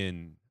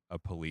in a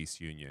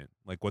police union,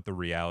 like what the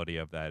reality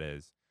of that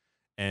is.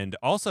 And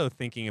also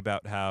thinking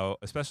about how,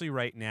 especially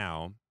right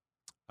now,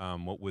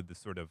 what with the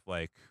sort of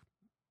like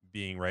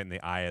being right in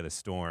the eye of the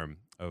storm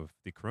of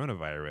the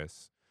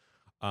coronavirus,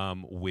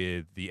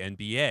 with the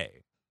NBA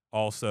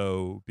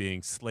also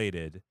being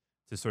slated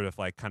to sort of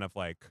like kind of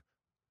like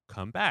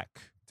come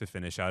back to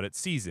finish out its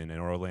season in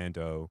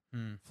Orlando,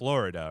 Hmm.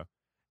 Florida,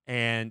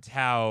 and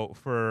how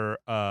for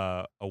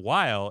a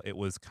while it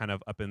was kind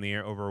of up in the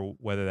air over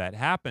whether that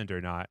happened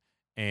or not.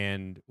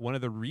 And one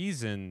of the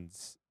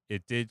reasons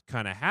it did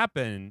kind of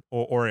happen,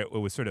 or it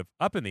was sort of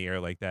up in the air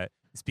like that,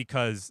 is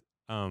because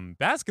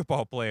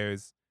basketball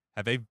players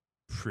have a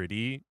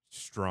pretty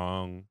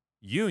strong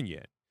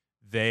union.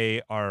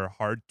 They are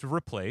hard to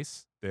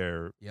replace.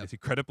 They're Yep.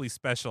 incredibly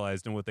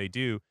specialized in what they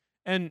do.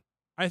 And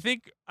I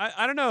think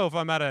I don't know if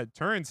I'm out of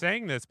turn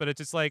saying this, but it's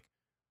just like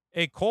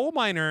a coal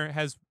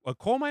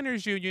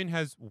miners union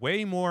has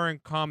way more in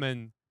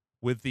common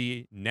with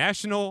the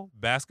National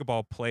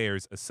Basketball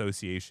Players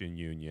Association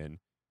union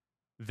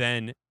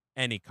than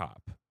any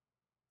cop.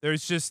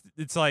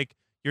 It's like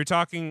you're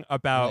talking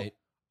about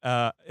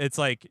Right. it's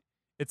like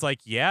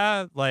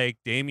yeah, like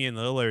Damian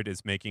Lillard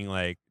is making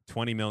like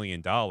 $20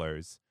 million,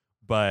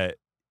 but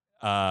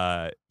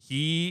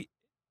he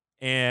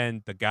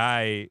and the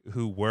guy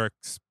who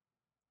works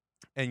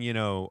and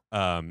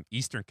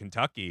Eastern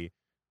Kentucky,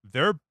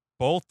 they're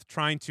both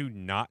trying to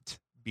not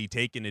be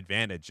taken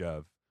advantage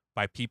of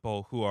by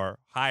people who are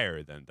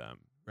higher than them.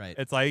 Right.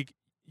 It's like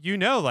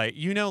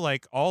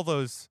like all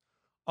those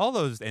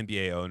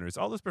NBA owners,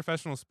 all those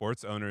professional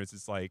sports owners,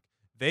 it's like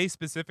they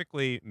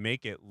specifically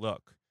make it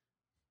look,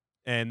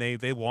 and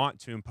they want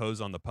to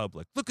impose on the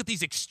public. Look at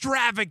these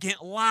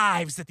extravagant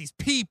lives that these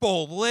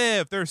people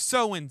live. They're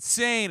so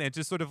insane. It's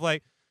just sort of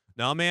like,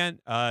 no, man,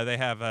 they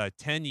have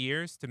 10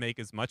 years to make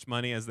as much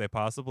money as they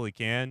possibly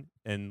can.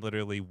 And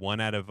literally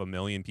 1 out of 1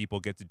 million people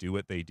get to do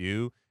what they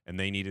do. And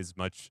they need as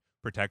much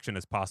protection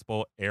as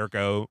possible.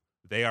 Ergo,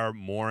 they are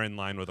more in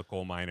line with a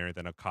coal miner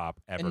than a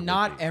cop ever And would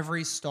not be.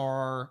 every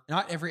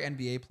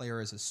NBA player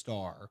is a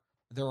star.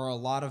 There are a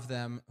lot of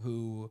them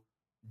who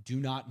do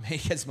not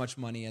make as much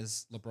money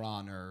as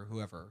LeBron or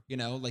whoever.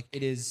 Like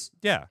it is.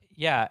 Yeah.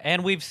 Yeah,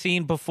 and we've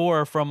seen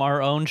before from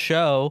our own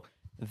show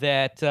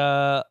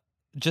that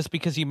just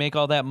because you make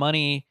all that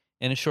money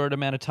in a short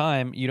amount of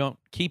time, you don't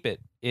keep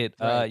it.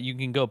 Right. You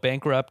can go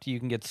bankrupt, you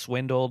can get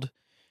swindled.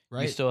 You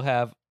Right. still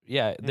have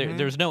Mhm.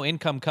 there's no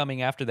income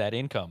coming after that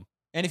income.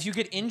 And if you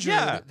get injured,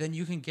 Yeah. then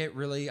you can get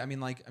really.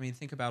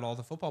 Think about all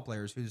the football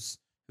players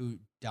who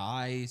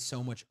die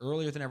so much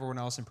earlier than everyone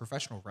else in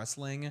professional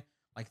wrestling.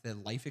 Like the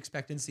life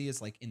expectancy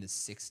is like in the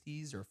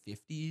 60s or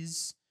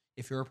 50s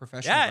if you're a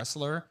professional Yeah.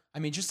 wrestler.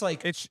 Just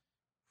like It's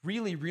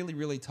really, really,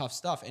 really tough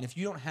stuff. And if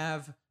you don't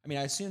have, I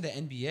assume the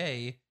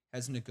NBA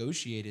has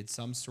negotiated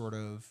some sort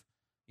of,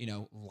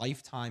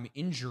 lifetime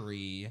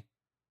injury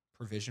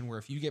provision where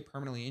if you get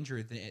permanently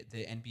injured,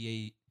 the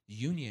NBA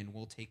union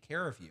will take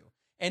care of you.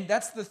 And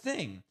that's the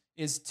thing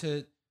is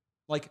to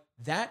like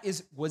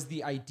was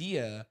the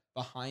idea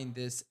behind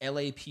this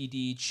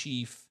LAPD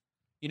chief.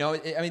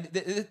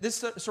 This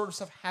sort of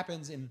stuff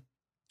happens in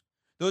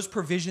those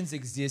provisions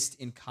exist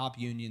in cop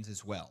unions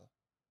as well.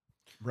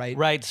 Right.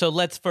 Right. So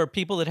for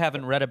people that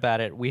haven't read about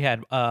it, we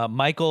had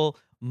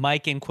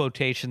Mike in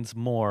quotations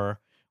Moore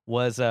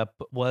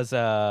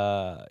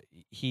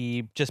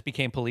he just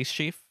became police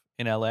chief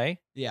in LA,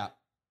 Yeah.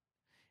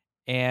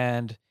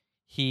 and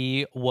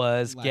he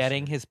was Last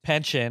getting year. his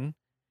pension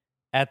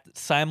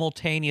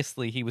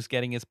simultaneously he was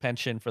getting his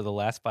pension for the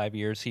last 5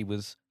 years he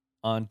was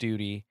on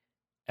duty,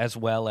 as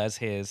well as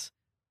his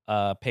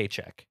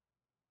paycheck.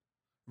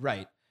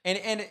 Right. And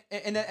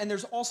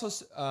there's also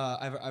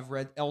I've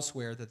read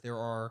elsewhere that there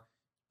are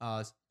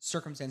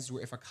circumstances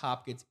where if a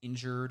cop gets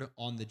injured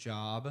on the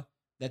job,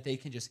 that they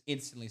can just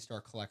instantly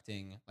start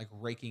collecting, like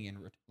raking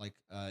in like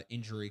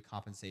injury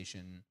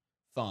compensation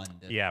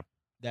fund. yeah.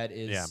 That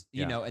is,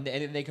 Yeah. and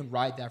they can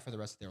ride that for the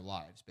rest of their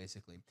lives,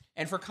 basically.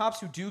 And for cops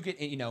who do get,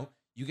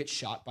 you get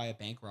shot by a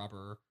bank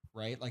robber,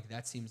 right? Like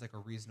that seems like a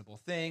reasonable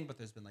thing, but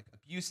there's been like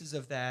abuses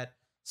of that.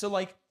 So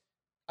like,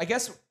 I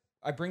guess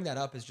I bring that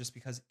up is just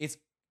because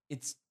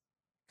it's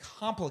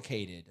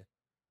complicated,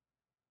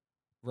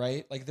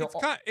 right? Like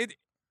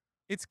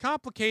It's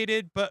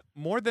complicated, but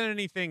more than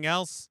anything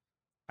else,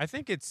 I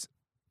think it's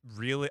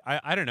really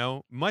I don't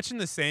know, much in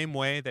the same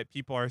way that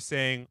people are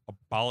saying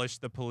abolish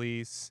the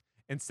police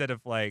instead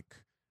of like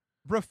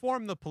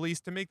reform the police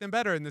to make them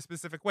better in this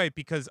specific way,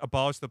 because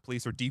abolish the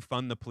police or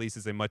defund the police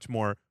is a much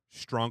more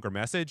stronger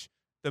message.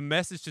 The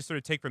message to sort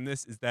of take from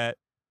this is that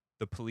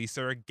the police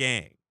are a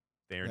gang.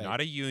 They are Right.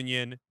 not a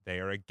union, they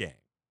are a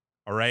gang.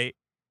 All right?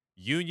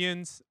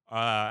 unions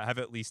have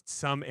at least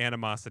some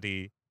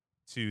animosity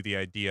to the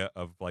idea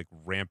of like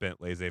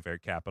rampant laissez-faire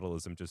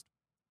capitalism just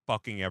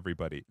fucking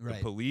everybody. Right.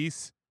 The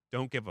police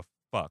don't give a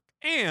fuck.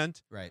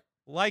 And Right.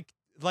 like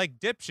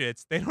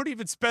dipshits, they don't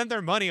even spend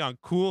their money on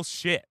cool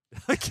shit.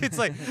 Like it's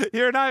like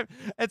you're not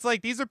it's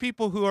like these are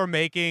people who are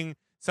making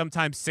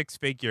sometimes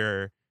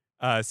six-figure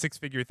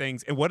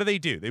things. And what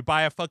do? They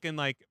buy a fucking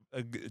like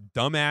a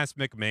dumbass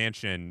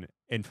McMansion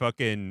in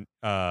fucking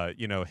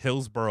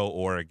Hillsboro,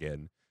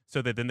 Oregon,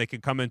 so that then they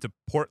can come into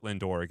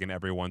Portland, Oregon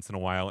every once in a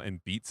while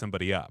and beat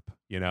somebody up,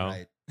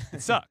 Right.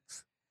 It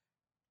sucks.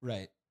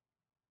 Right.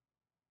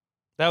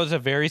 That was a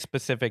very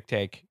specific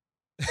take.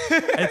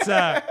 It's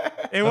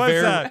it A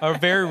was a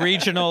very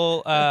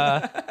regional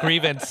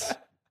grievance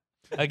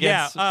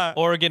against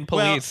Oregon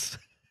police.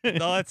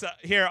 No, let's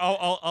here.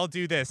 I'll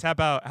do this. How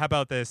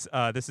about this?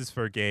 This is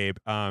for Gabe.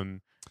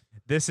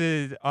 This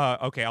is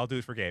okay. I'll do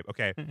it for Gabe.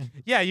 Okay.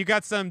 Yeah, you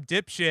got some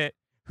dipshit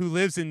who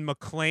lives in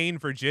McLean,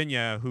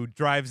 Virginia, who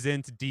drives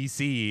into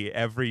DC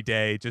every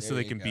day just so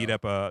There they you can beat go.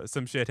 up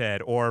some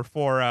shithead. Or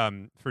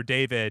for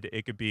David,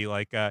 it could be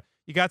like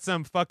you got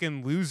some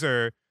fucking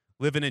loser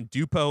living in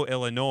Dupont,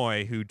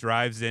 Illinois, who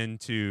drives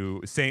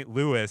into St.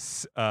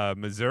 Louis,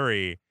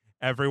 Missouri,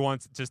 every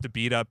once just to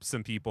beat up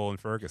some people in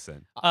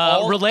Ferguson.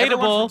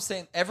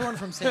 Relatable. Everyone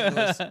from St.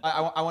 Louis.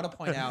 I want to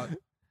point out,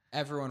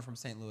 everyone from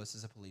St. Louis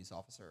is a police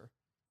officer.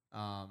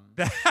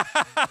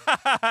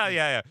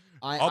 Yeah.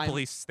 All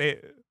police stay.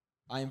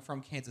 I am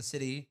from Kansas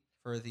City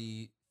for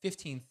the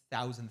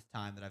 15,000th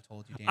time that I've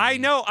told you, Danny. I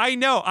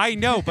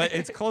know, but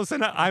it's close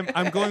enough.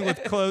 I'm going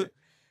with close.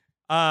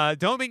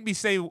 Don't make me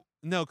say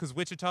no, because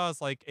Wichita is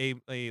like a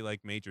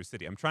like major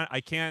city.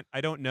 I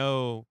don't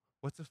know.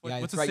 What's the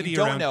That's what's a right. city You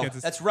don't around know.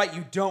 Kansas? That's right.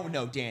 You don't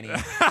know, Danny. You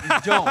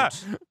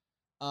don't.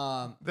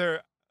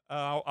 There.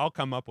 I'll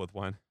come up with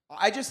one.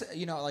 I just,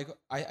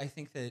 I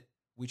think that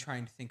we try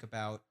and think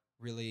about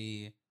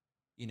really,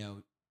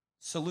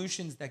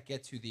 solutions that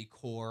get to the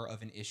core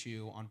of an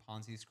issue on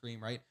Ponzi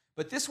scheme, right?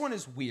 But this one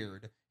is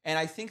weird. And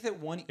I think that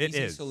one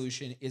easy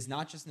solution is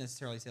not just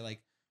necessarily say, like,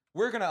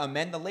 we're going to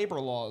amend the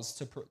labor laws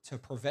to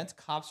prevent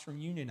cops from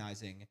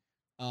unionizing.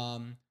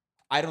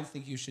 I don't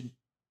think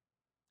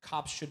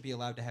cops should be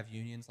allowed to have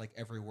unions like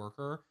every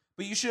worker,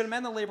 but you should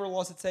amend the labor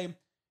laws that say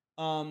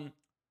a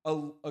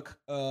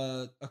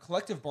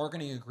collective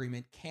bargaining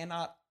agreement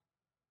cannot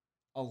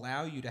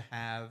allow you to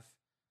have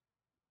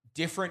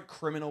different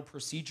criminal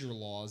procedure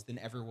laws than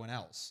everyone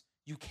else.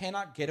 You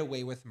cannot get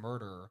away with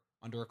murder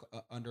under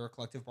a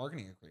collective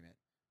bargaining agreement,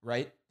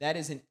 right? That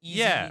is an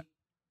easy,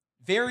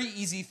 very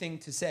easy thing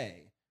to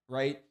say,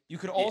 right? You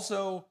could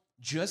also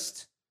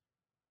just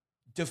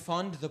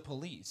defund the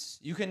police.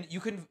 You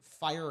can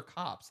fire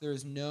cops.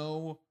 There's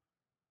no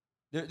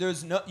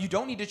you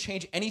don't need to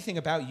change anything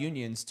about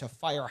unions to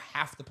fire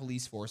half the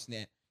police force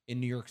in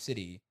New York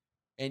City,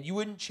 and you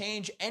wouldn't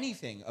change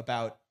anything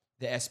about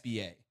the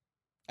SBA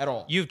at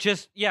all. You've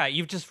just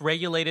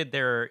regulated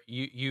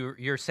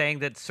you're saying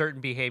that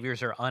certain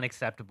behaviors are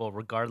unacceptable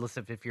regardless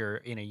of if you're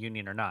in a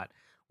union or not,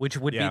 which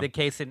would be the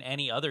case in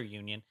any other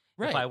union.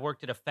 Right. If I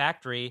worked at a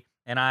factory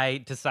and I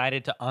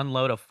decided to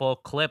unload a full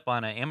clip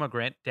on an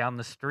immigrant down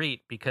the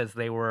street because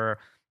they were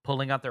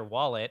pulling out their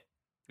wallet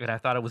and I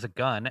thought it was a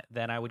gun,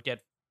 then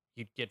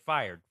you'd get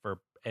fired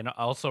and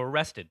also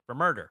arrested for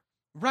murder.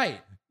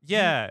 Right.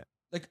 Yeah.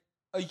 Like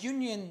a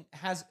union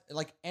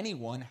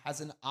anyone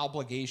has an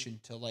obligation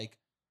to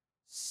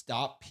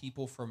stop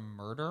people from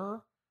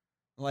murder.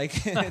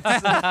 Like it's,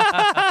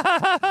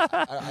 I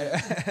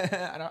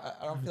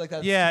don't feel like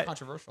that's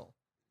controversial.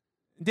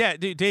 Yeah,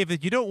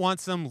 David, you don't want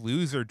some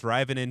loser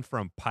driving in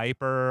from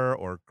Piper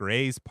or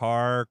Grays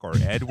Park or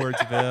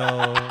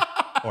Edwardsville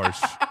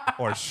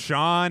or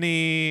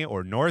Shawnee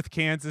or North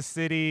Kansas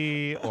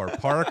City or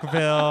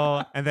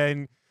Parkville and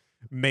then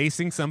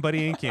macing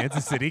somebody in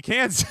Kansas City,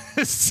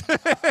 Kansas.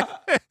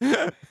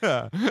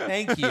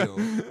 Thank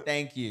you.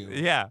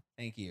 Yeah.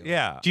 Thank you.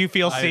 Yeah. Do you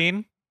feel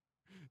seen?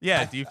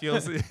 Yeah. Do you feel?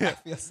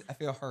 I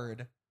feel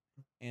heard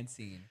and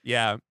seen.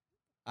 Yeah.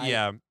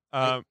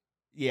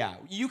 Yeah,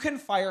 you can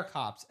fire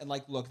cops and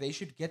look, they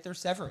should get their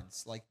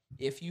severance. Like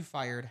if you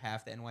fired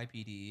half the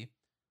NYPD,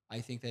 I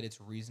think that it's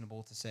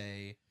reasonable to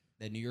say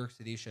that New York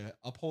City should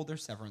uphold their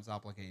severance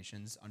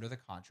obligations under the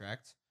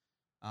contract.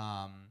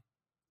 Unless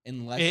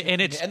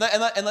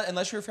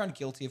you're found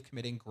guilty of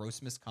committing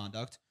gross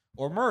misconduct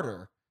or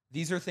murder.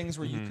 These are things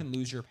where you can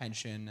lose your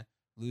pension,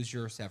 lose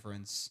your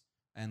severance,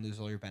 and lose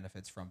all your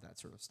benefits from that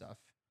sort of stuff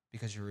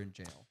because you're in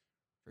jail,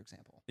 for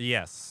example.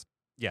 Yes.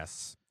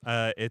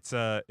 It's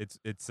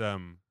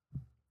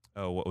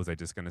what was I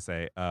just gonna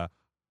say?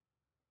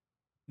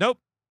 Nope,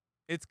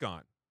 it's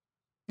gone.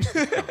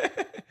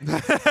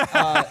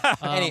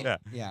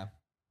 Yeah.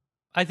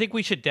 I think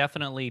we should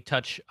definitely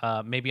touch,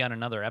 maybe on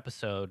another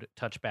episode,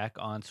 touch back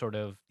on sort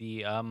of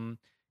the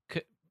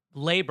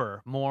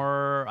labor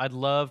more. I'd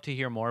love to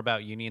hear more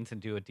about unions and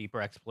do a deeper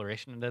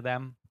exploration into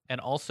them, and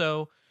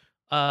also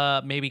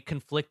maybe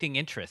conflicting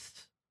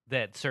interests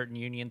that certain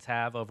unions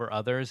have over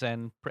others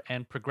and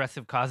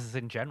progressive causes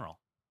in general.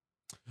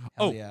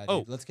 Hell yeah,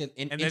 dude. Let's get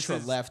and this intra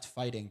is- left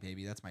fighting,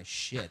 baby. That's my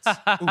shit.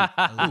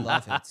 I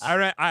love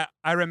it.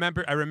 I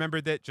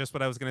remembered that just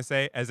what I was gonna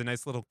say as a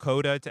nice little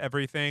coda to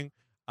everything.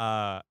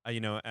 We're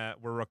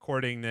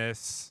recording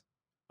this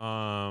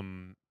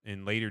in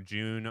later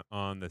June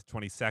on the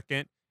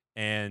 22nd,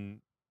 and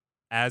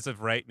as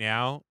of right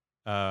now,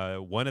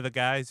 one of the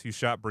guys who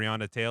shot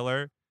Breonna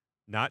Taylor,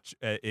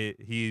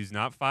 he's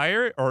not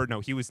fired, or no,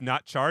 he was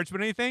not charged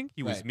with anything.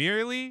 He was Right.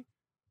 merely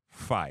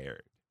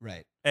fired,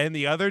 Right. and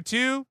the other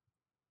two,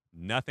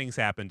 nothing's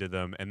happened to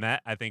them, and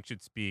that I think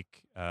should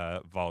speak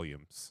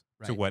volumes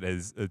to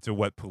Right.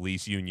 what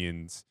police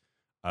unions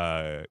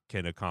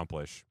can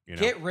accomplish. You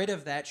know, Get rid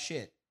of that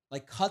shit.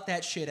 Like, cut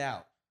that shit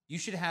out. You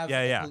should have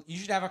you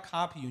should have a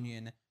cop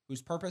union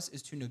whose purpose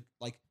is to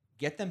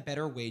get them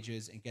better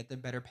wages and get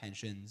them better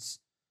pensions.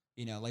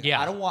 You know, like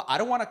Yeah. I don't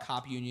want a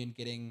cop union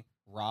getting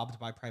robbed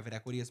by private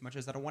equity as much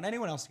as I don't want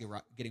anyone else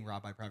to getting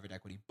robbed by private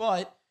equity.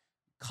 But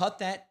cut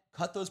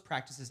those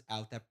practices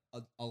out that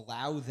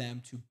allow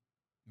them to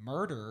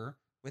murder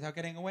without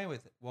getting away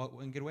with it. Well,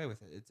 and get away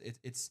with it.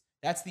 It's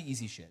that's the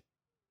easy shit.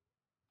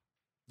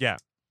 yeah.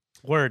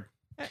 Word.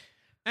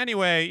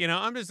 Anyway,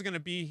 I'm just gonna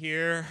be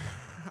here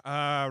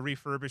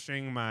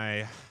refurbishing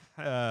my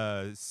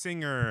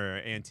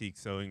Singer antique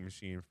sewing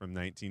machine from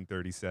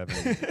 1937.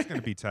 It's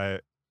gonna be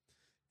tight.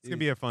 It's gonna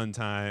be a fun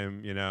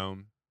time,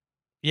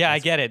 Yeah, I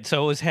get it.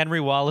 So it was Henry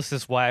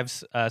Wallace's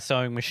wife's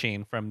sewing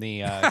machine from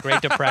the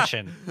Great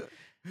Depression.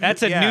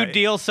 That's a Yeah. New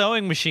Deal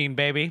sewing machine,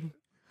 baby.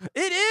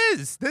 It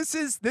is. This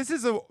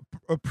is a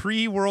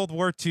pre-World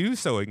War II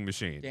sewing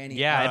machine. Danny,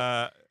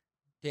 Yeah.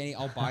 Danny,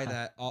 I'll buy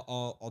that.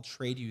 I'll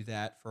trade you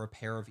that for a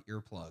pair of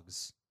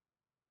earplugs.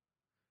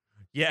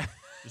 Yeah.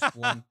 Just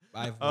one.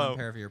 I have one Oh.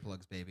 pair of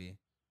earplugs, baby.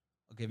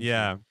 I'll give you.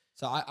 Yeah. two.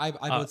 So I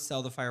both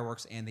sell the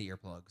fireworks and the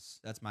earplugs.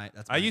 That's my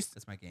that's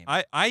my game.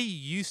 I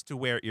used to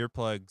wear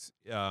earplugs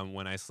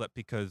when I slept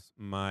because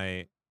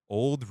my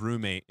old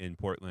roommate in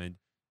Portland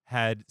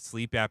had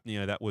sleep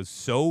apnea that was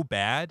so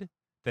bad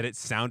that it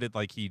sounded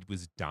like he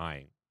was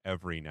dying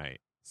every night.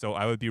 So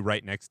I would be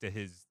right next to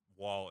his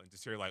wall and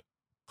just hear like,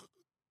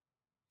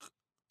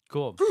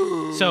 Cool.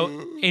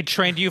 So it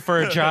trained you for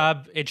a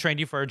job. It trained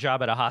you for a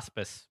job at a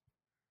hospice.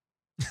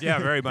 yeah,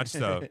 very much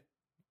so.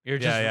 You're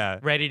just Yeah.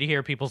 ready to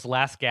hear people's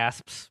last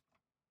gasps.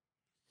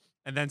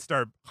 And then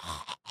start.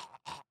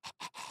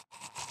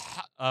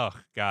 Oh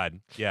God,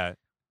 yeah.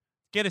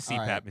 Get a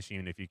CPAP right.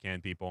 machine if you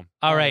can, people.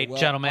 All right, well,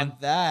 gentlemen. On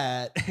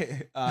that,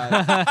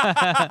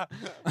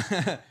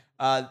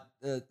 all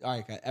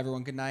right, guys.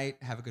 Everyone, good night.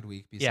 Have a good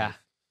week. Be Yeah. safe.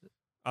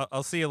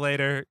 I'll see you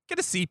later. Get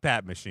a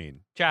CPAP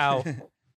machine. Ciao.